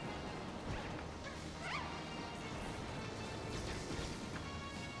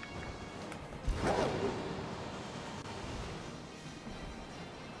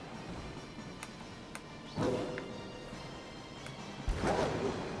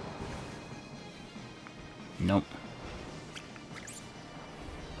 Nope.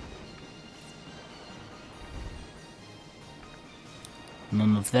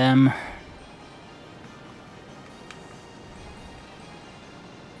 None of them.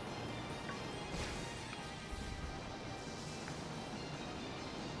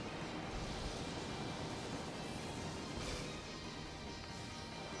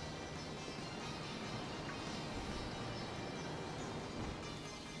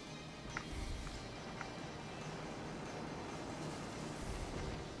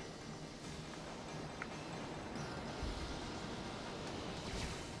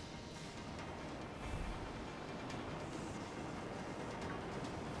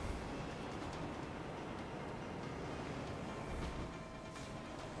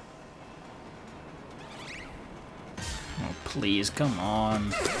 Please, come on.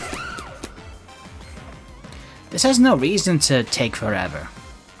 This has no reason to take forever.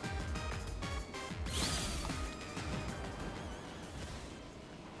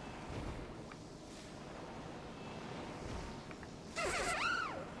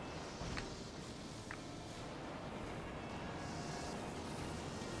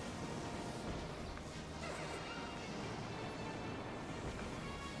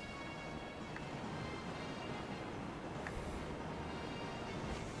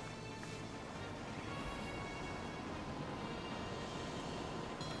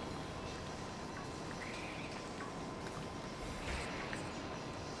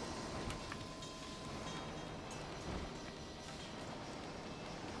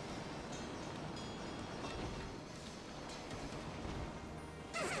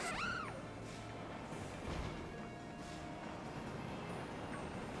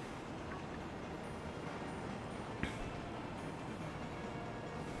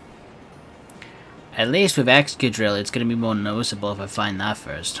 At least with Excadrill, it's going to be more noticeable if I find that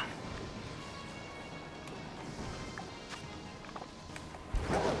first.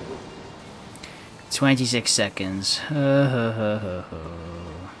 "26 seconds. I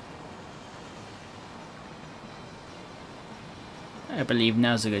believe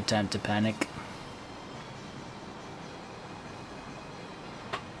now's a good time to panic.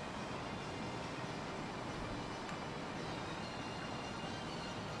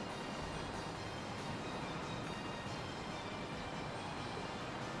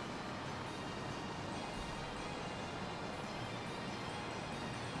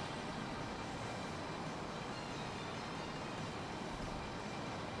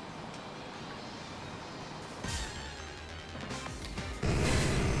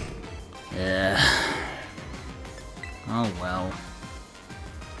 Oh well.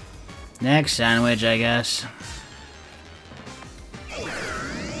 Next sandwich, I guess.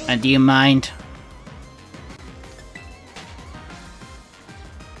 And do you mind?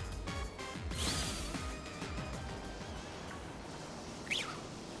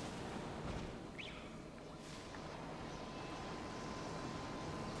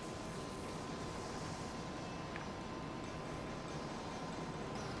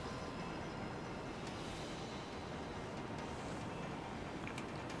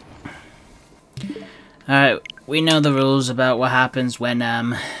 Alright, we know the rules about what happens when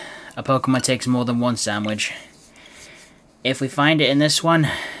a Pokemon takes more than one sandwich. If we find it in this one,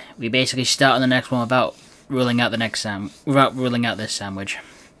 we basically start on the next one without ruling out this sandwich.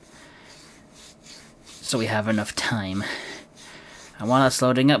 So we have enough time. And while that's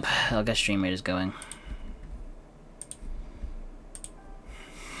loading up, I'll get stream raiders going.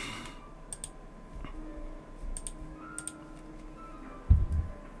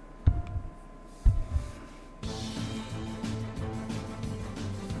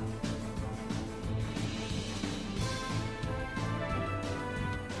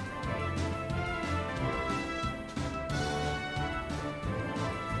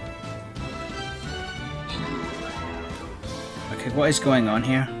 Okay, what is going on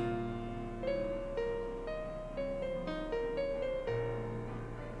here?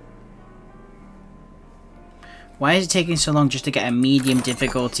 Why is it taking so long just to get a medium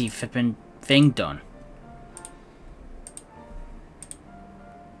difficulty flipping thing done?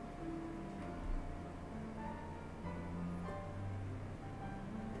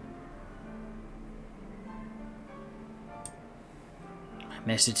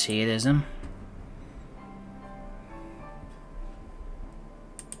 Mr. Teardism.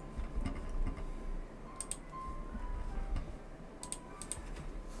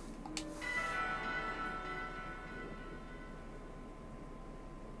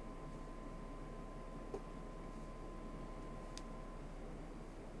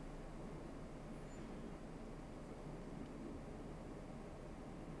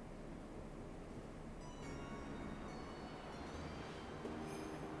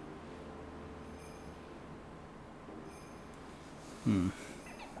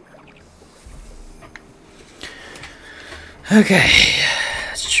 Okay,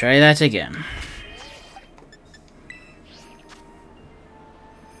 let's try that again.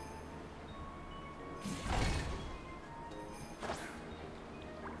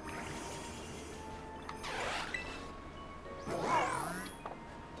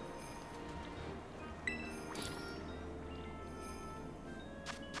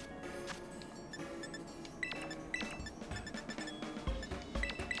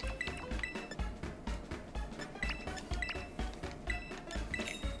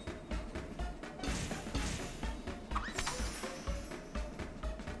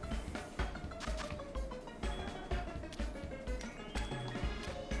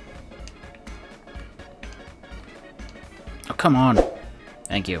 Oh, come on.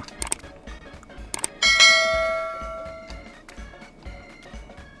 Thank you.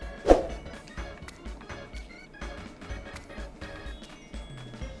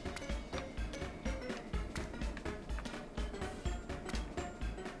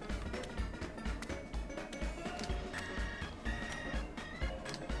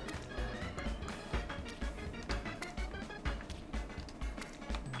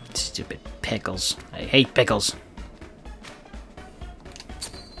 Stupid pickles. I hate pickles.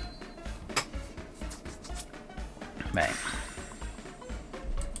 Right.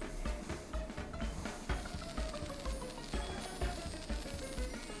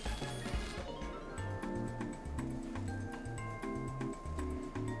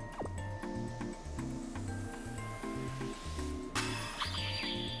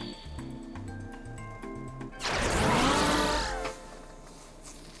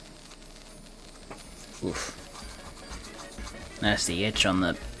 Oof. That's the itch on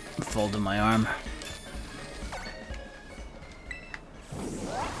the fold of my arm.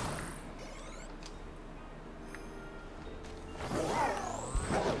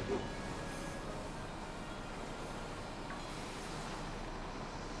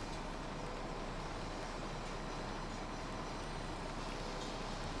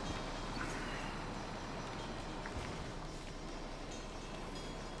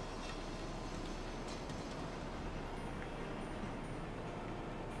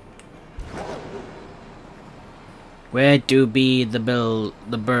 Where do be the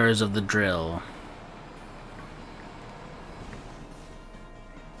burrs of the drill?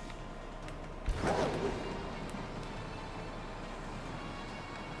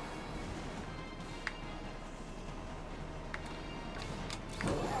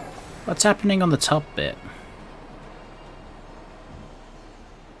 What's happening on the top bit?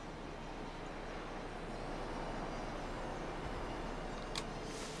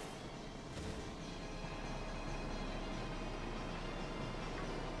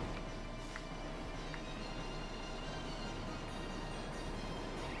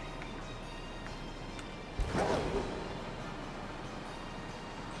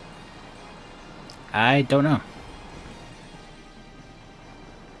 I don't know.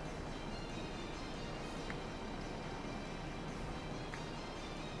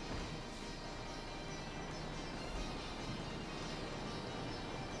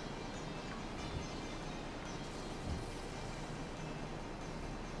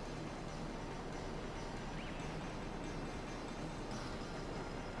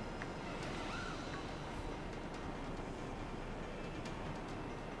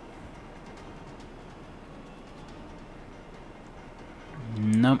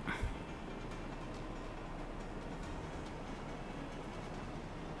 Nope.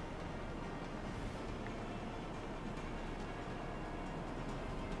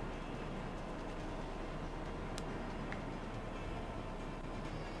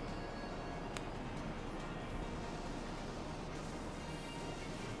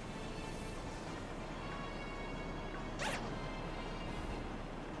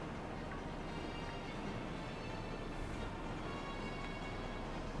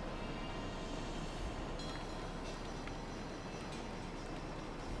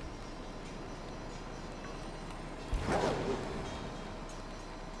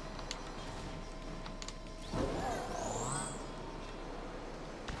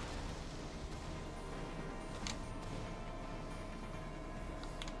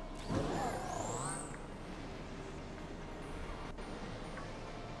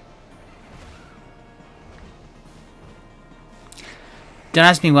 Don't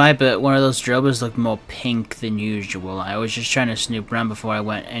ask me why, but one of those drobas looked more pink than usual. I was just trying to snoop around before I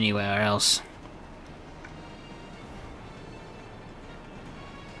went anywhere else.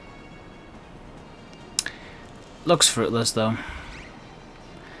 Looks fruitless, though.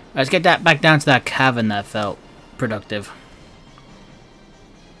 Let's get that back down to that cavern that felt productive.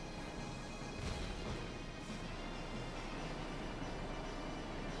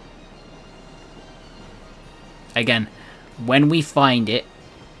 Again, when we find it,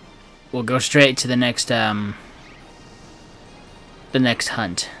 we'll go straight to the next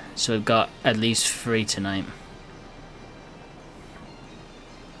hunt. So we've got at least 3 tonight.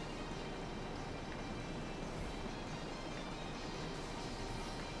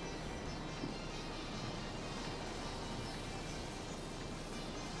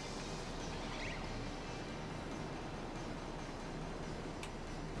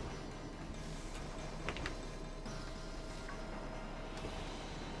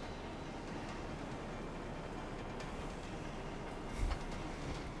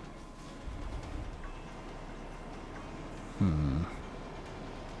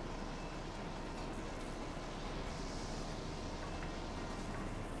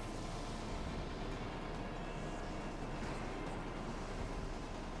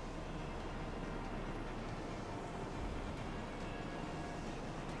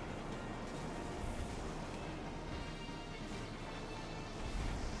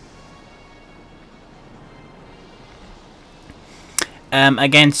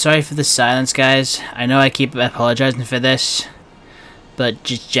 Again, sorry for the silence, guys. I know I keep apologizing for this, but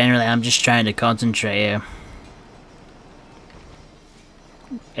just generally, I'm just trying to concentrate here.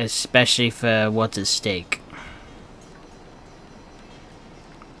 Especially for what's at stake.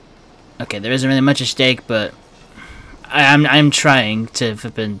 Okay, there isn't really much at stake, but I'm trying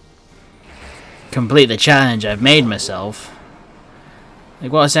to complete the challenge I've made myself.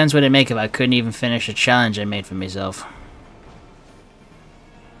 Like, what sense would it make if I couldn't even finish a challenge I made for myself?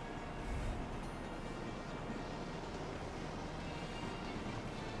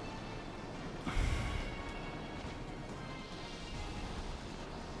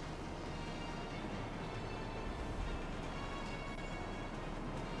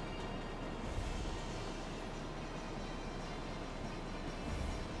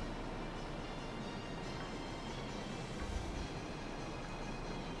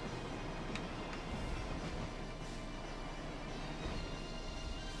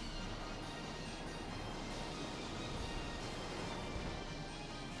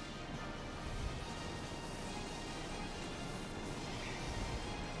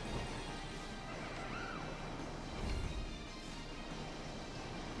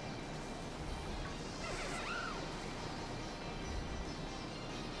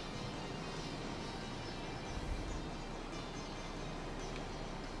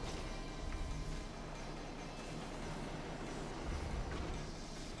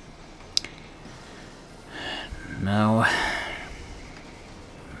 No.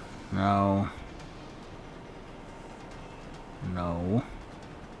 No. No.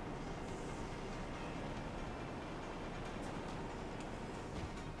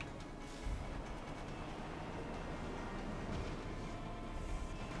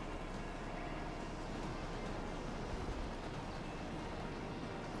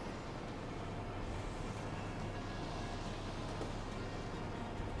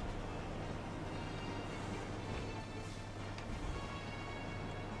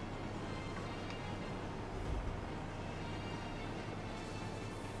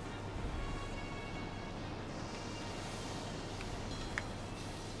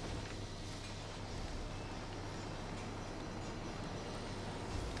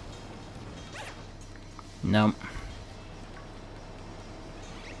 No.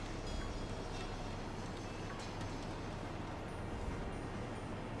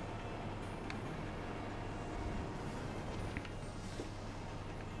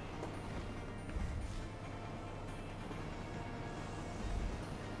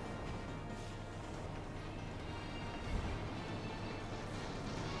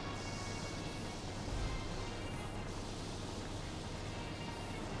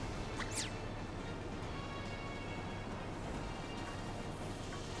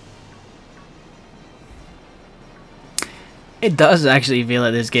 It does actually feel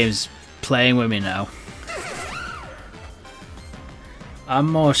like this game's playing with me now.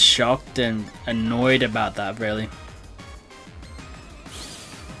 I'm more shocked and annoyed about that, really.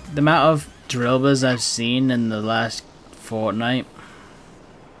 The amount of drillbers I've seen in the last fortnight.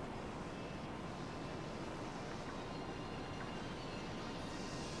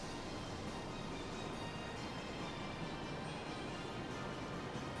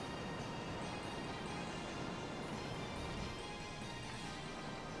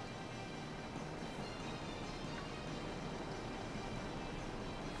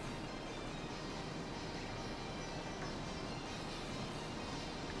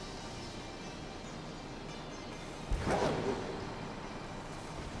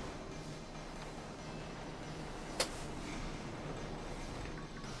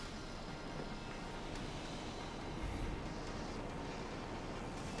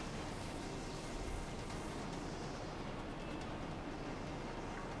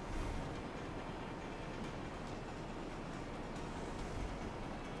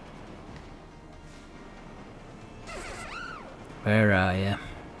 Where are you?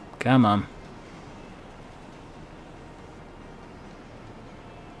 Come on.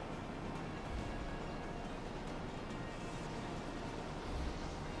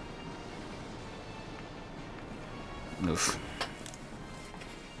 Oof.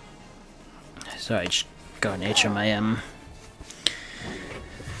 Sorry, just got an itch on my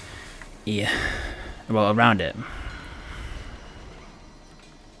yeah. Well, around it.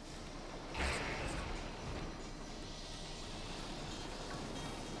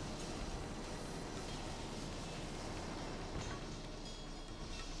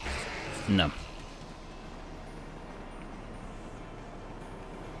 No.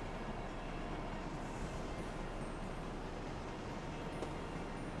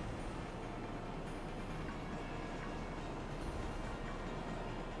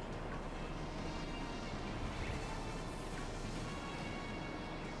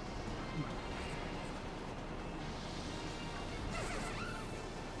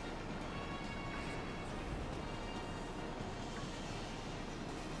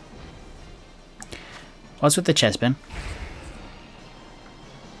 What's with the chest bin?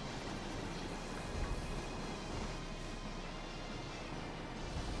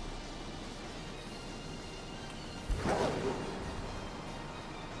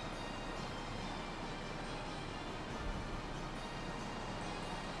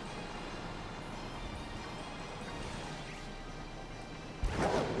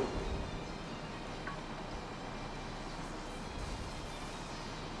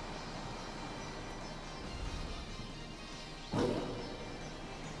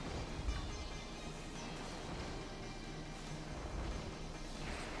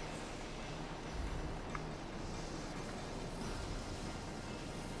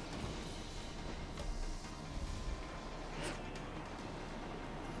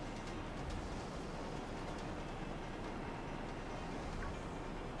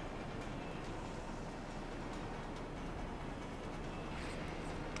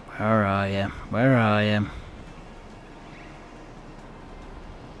 Where are you? Where are you?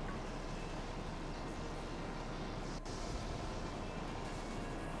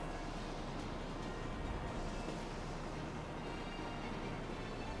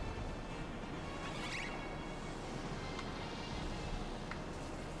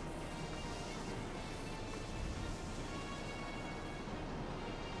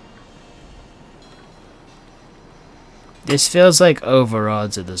 This feels like over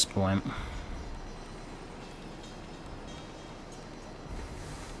odds at this point.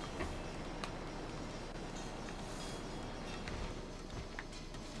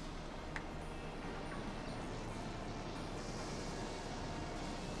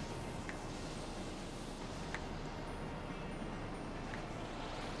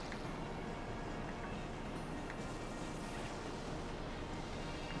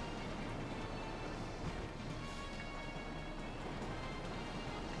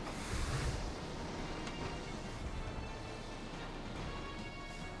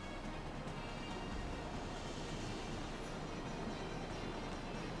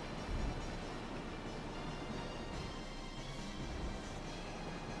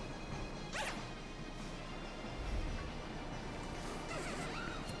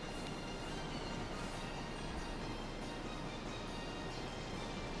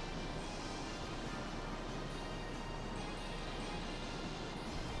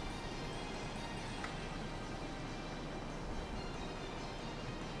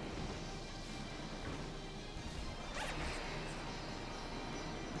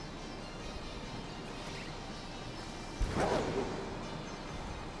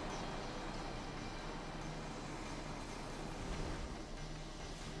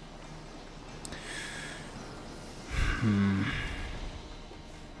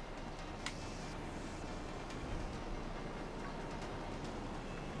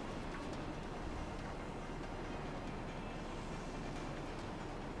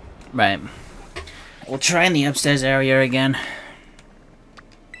 Right. We'll try in the upstairs area again.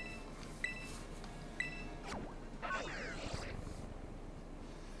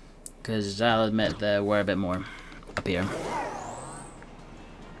 Because I'll admit that we're a bit more up here.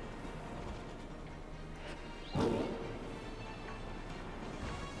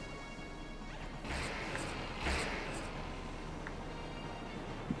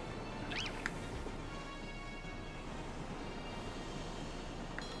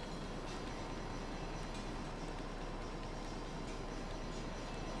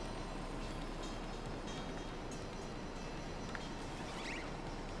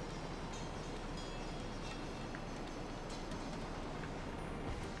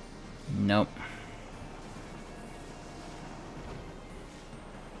 Nope.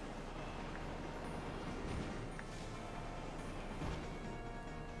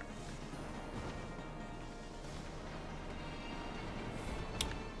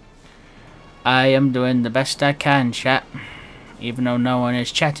 I am doing the best I can, chat. Even though no one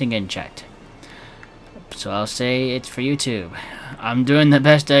is chatting in chat. So I'll say it's for YouTube. I'm doing the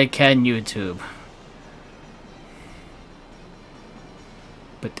best I can, YouTube.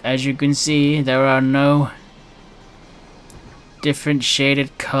 But as you can see, there are no different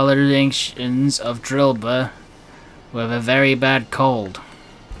shaded colorations of Drillbur with a very bad cold.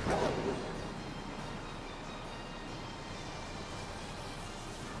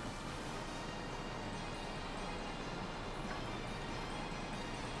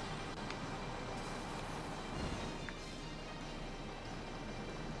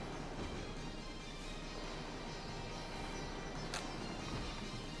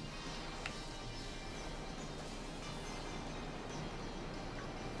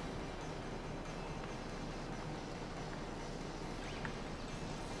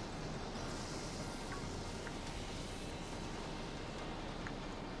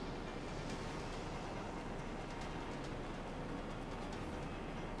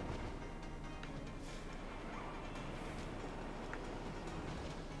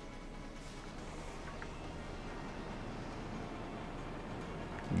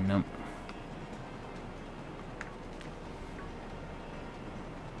 Nope.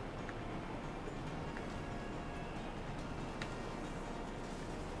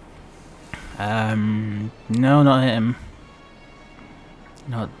 No, not him.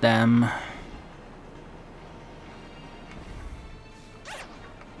 Not them.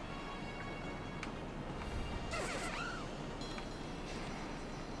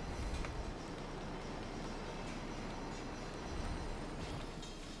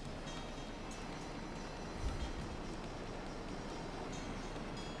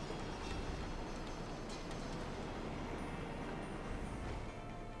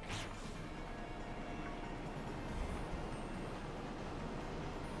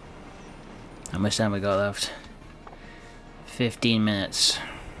 How much time we got left? 15 minutes.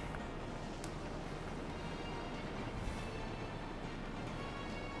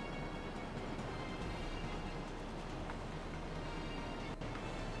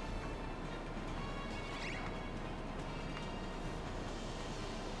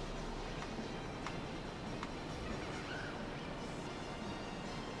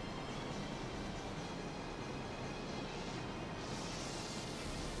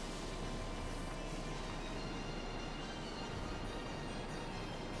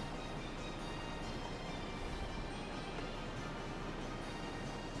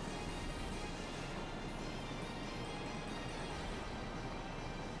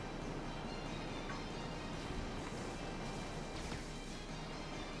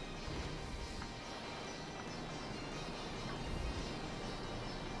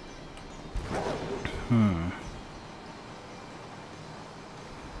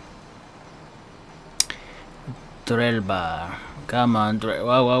 Drill bar. Come on, drill.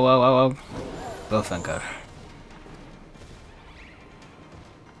 Whoa, whoa, whoa, whoa, whoa. Oh, thank God.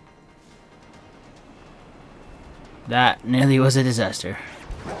 That nearly was a disaster.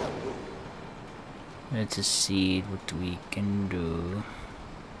 Let's just see what we can do.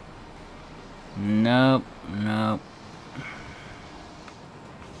 Nope, nope.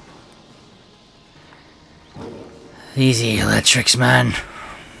 Easy electrics, man.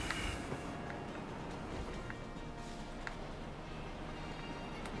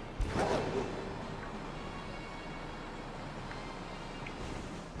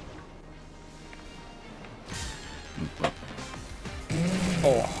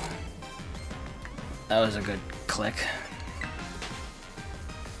 Oh, that was a good click.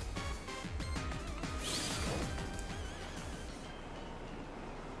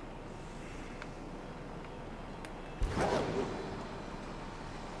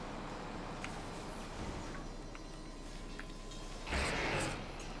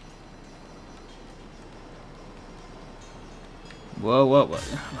 Whoa, whoa, whoa.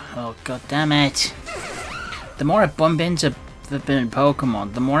 Oh, God damn it. The more I bump into flipping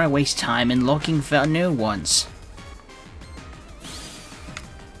Pokemon, the more I waste time in looking for new ones.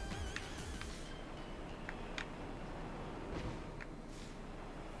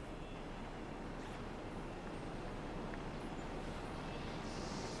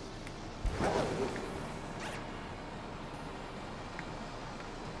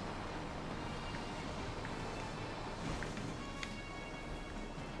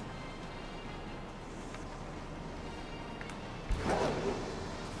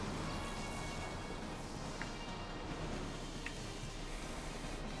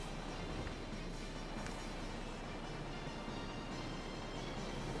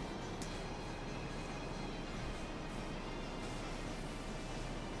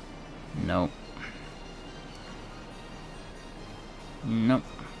 Nope. Nope.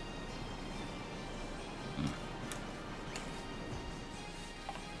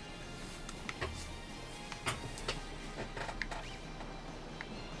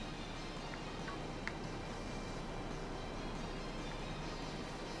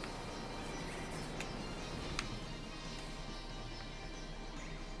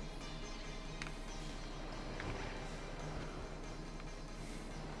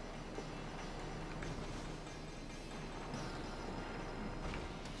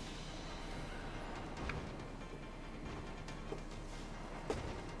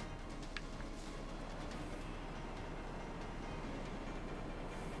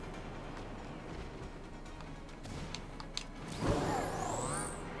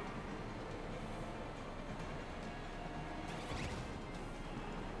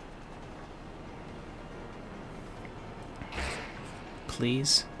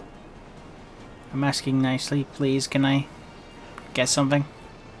 Please. I'm asking nicely. Please, can I get something?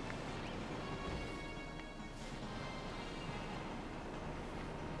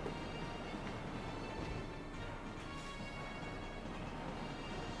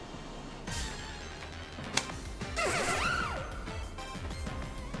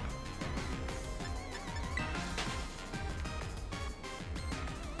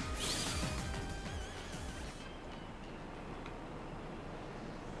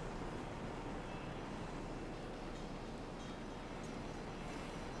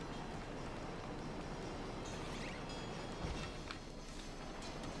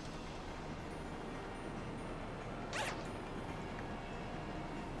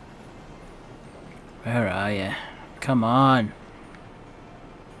 Where are you? Come on.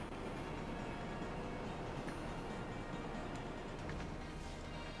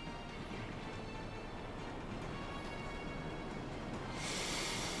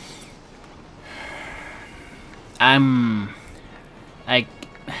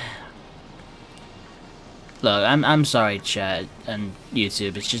 Look, I'm sorry, chat and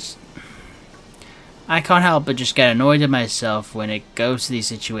YouTube. It's just I can't help but just get annoyed at myself when it goes to these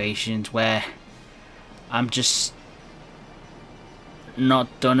situations where I'm just not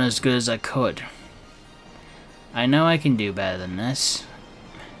done as good as I could. I know I can do better than this.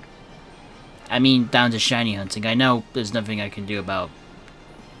 I mean, down to shiny hunting. I know there's nothing I can do about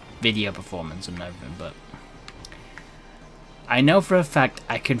video performance and everything, but I know for a fact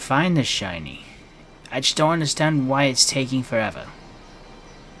I can find this shiny. I just don't understand why it's taking forever.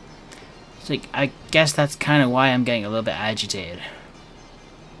 It's like, I guess that's kind of why I'm getting a little bit agitated.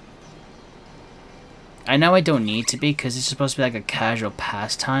 I know I don't need to be, because it's supposed to be like a casual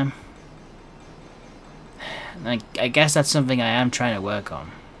pastime. Like, I guess that's something I am trying to work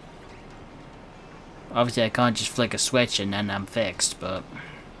on. Obviously I can't just flick a switch and then I'm fixed, but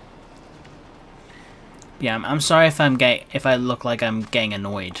yeah, I'm sorry if I look like I'm getting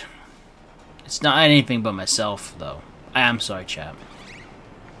annoyed. It's not anything but myself, though. I am sorry, chap.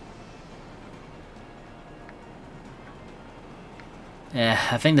 Yeah,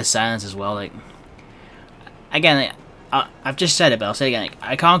 I think the silence as well, like, again, I've just said it, but I'll say it again, like,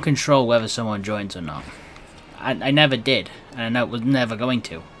 I can't control whether someone joins or not. I never did, and I know it was never going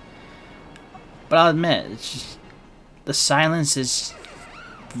to. But I'll admit, it's just, the silence is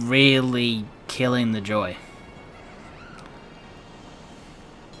really killing the joy.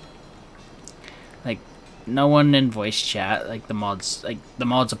 Like, no one in voice chat, like the mods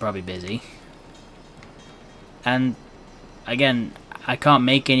are probably busy. And, again, I can't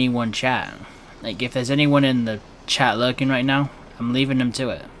make anyone chat. Like, if there's anyone in the chat lurking right now, I'm leaving them to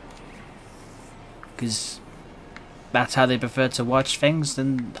it. Because that's how they prefer to watch things,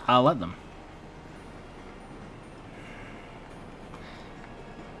 then I'll let them.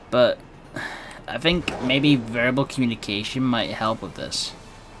 But I think maybe verbal communication might help with this.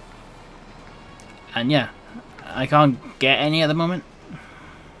 And yeah, I can't get any at the moment.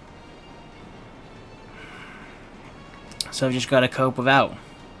 So I've just got to cope without.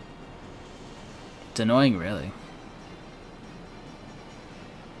 It's annoying, really.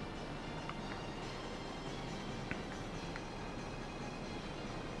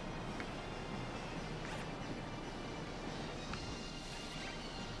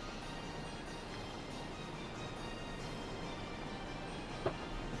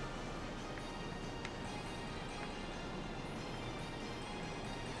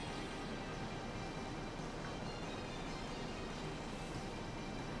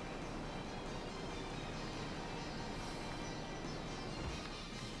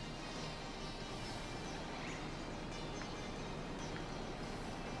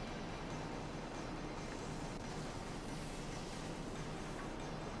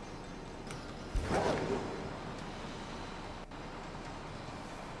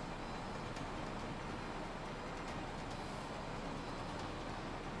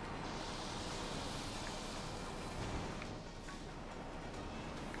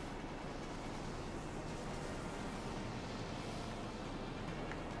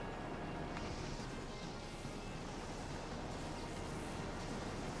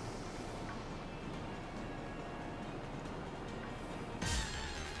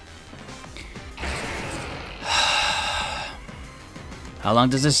 How long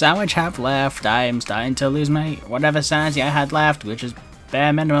does the sandwich have left? I am starting to lose my whatever sanity I had left, which is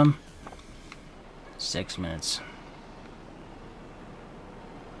bare minimum. 6 minutes.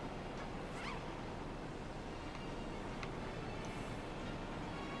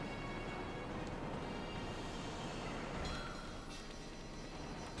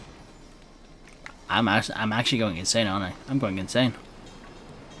 I'm actually going insane, aren't I? I'm going insane.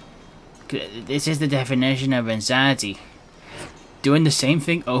 This is the definition of insanity. Doing the same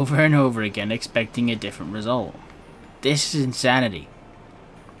thing over and over again, expecting a different result. This is insanity.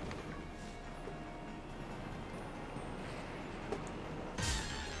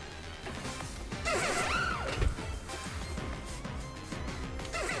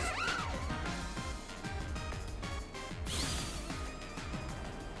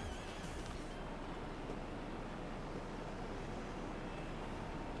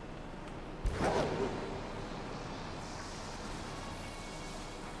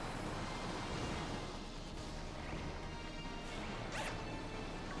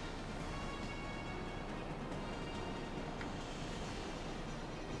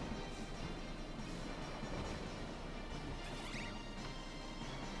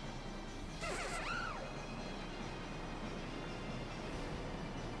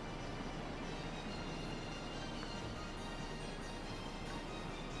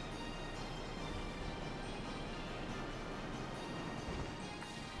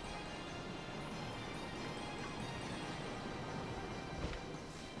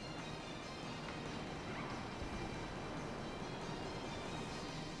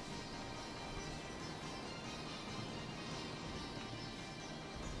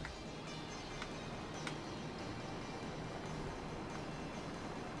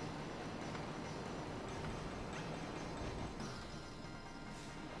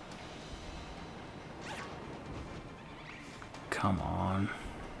 Come on.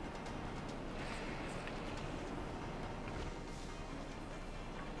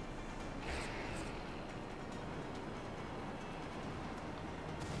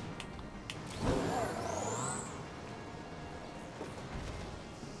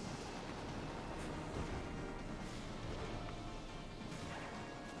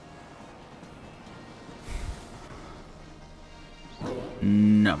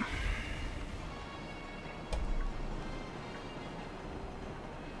 No.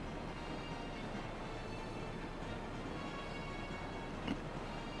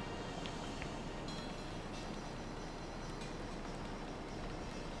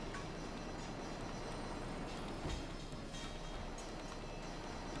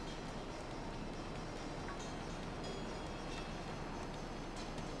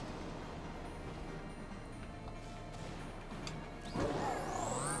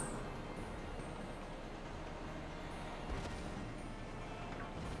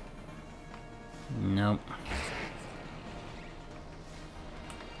 Nope.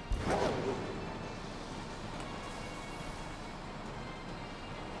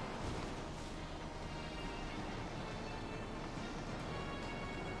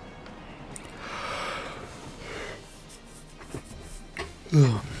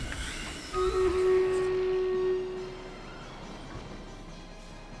 Ugh.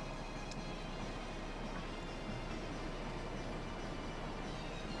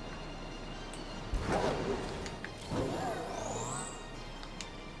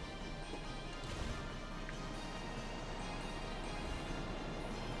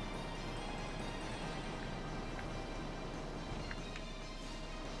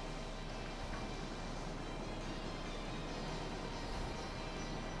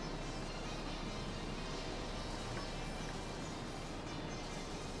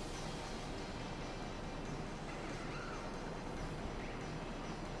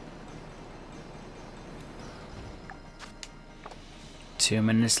 Two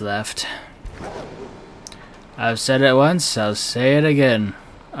minutes left. I've said it once, I'll say it again.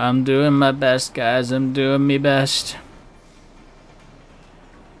 I'm doing my best, guys. I'm doing me best.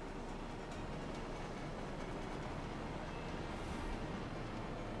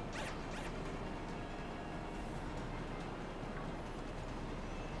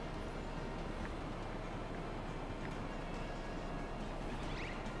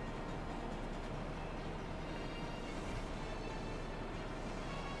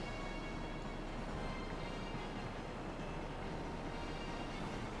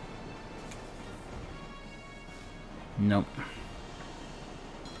 Nope.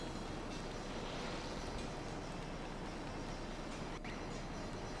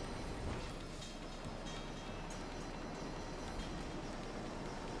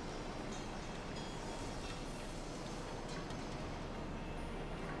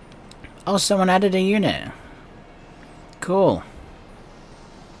 Oh, someone added a unit. Cool.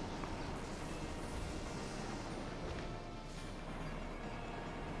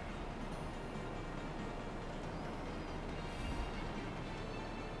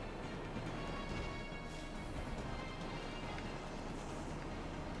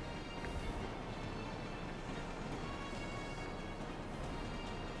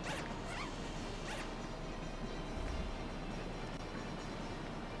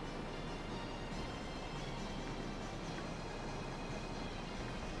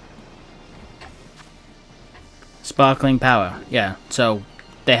 Sparkling power. Yeah, so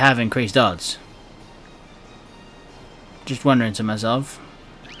they have increased odds. Just wondering to myself.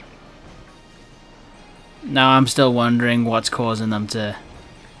 Now I'm still wondering what's causing them to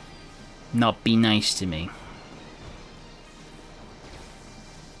not be nice to me.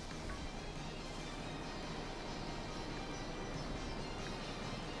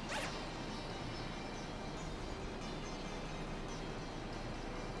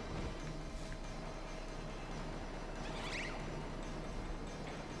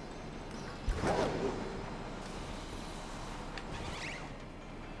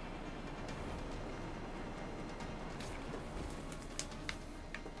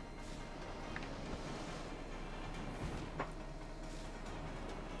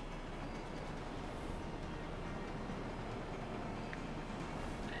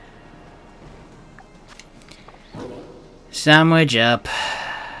 Sandwich up.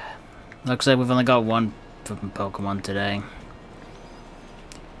 Looks like we've only got one fucking Pokemon today.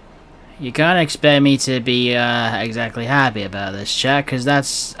 You can't expect me to be exactly happy about this, chat, because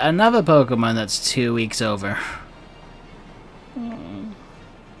that's another Pokemon that's 2 weeks over.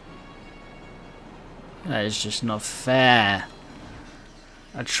 That is just not fair.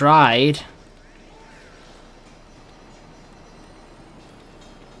 I tried.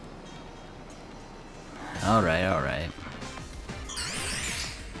 Alright, alright.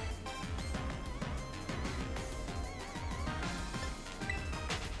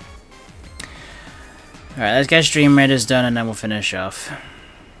 Alright, let's get Stream Raiders done and then we'll finish off.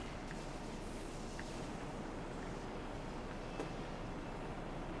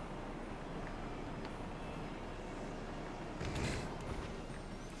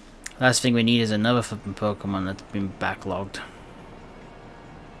 Last thing we need is another flipping Pokemon that's been backlogged.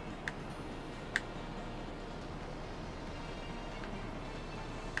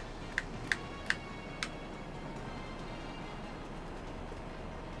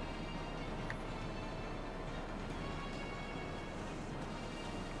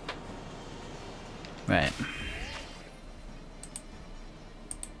 Right.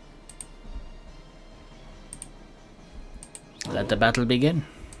 Let the battle begin.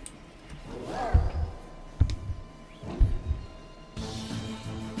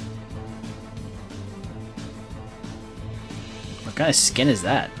 What kind of skin is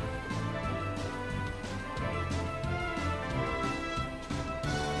that?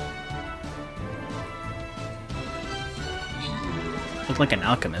 Looks like an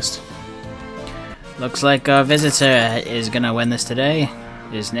alchemist. Looks like our visitor is gonna win this today.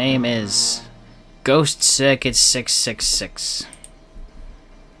 His name is Ghost Circuit 666.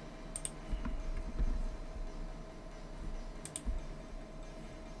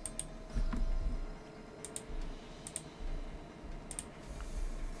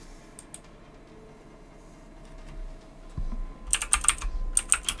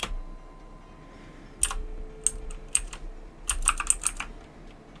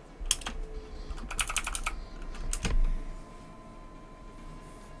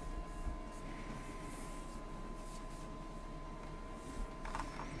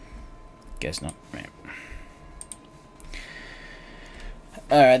 Guess not. Right.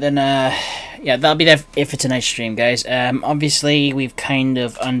 Alright then, yeah, that'll be it for tonight's stream, guys. Obviously, we've kind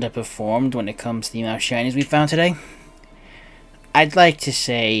of underperformed when it comes to the amount of shinies we found today. I'd like to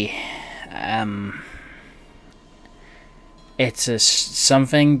say, it's a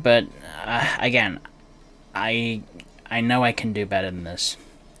something, but, again, I know I can do better than this.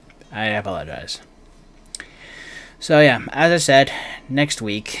 I apologize. So yeah, as I said, next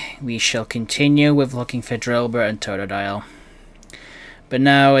week we shall continue with looking for Drillbur and Totodile. But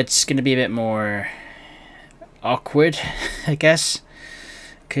now it's going to be a bit more awkward, I guess.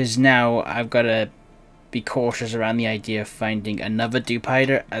 Because now I've got to be cautious around the idea of finding another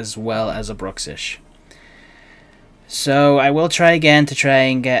Dewpider as well as a Bruxish. So I will try again to try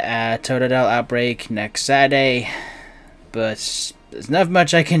and get a Totodile outbreak next Saturday. But there's not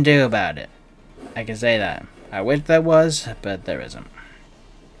much I can do about it. I can say that. I wish there was, but there isn't.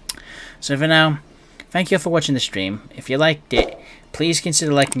 So for now, thank you for watching the stream. If you liked it, please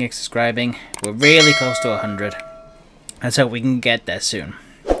consider liking and subscribing. We're really close to 100. Let's hope we can get there soon.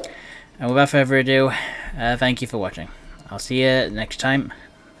 And without further ado, thank you for watching. I'll see you next time.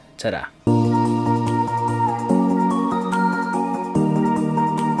 Ta-da.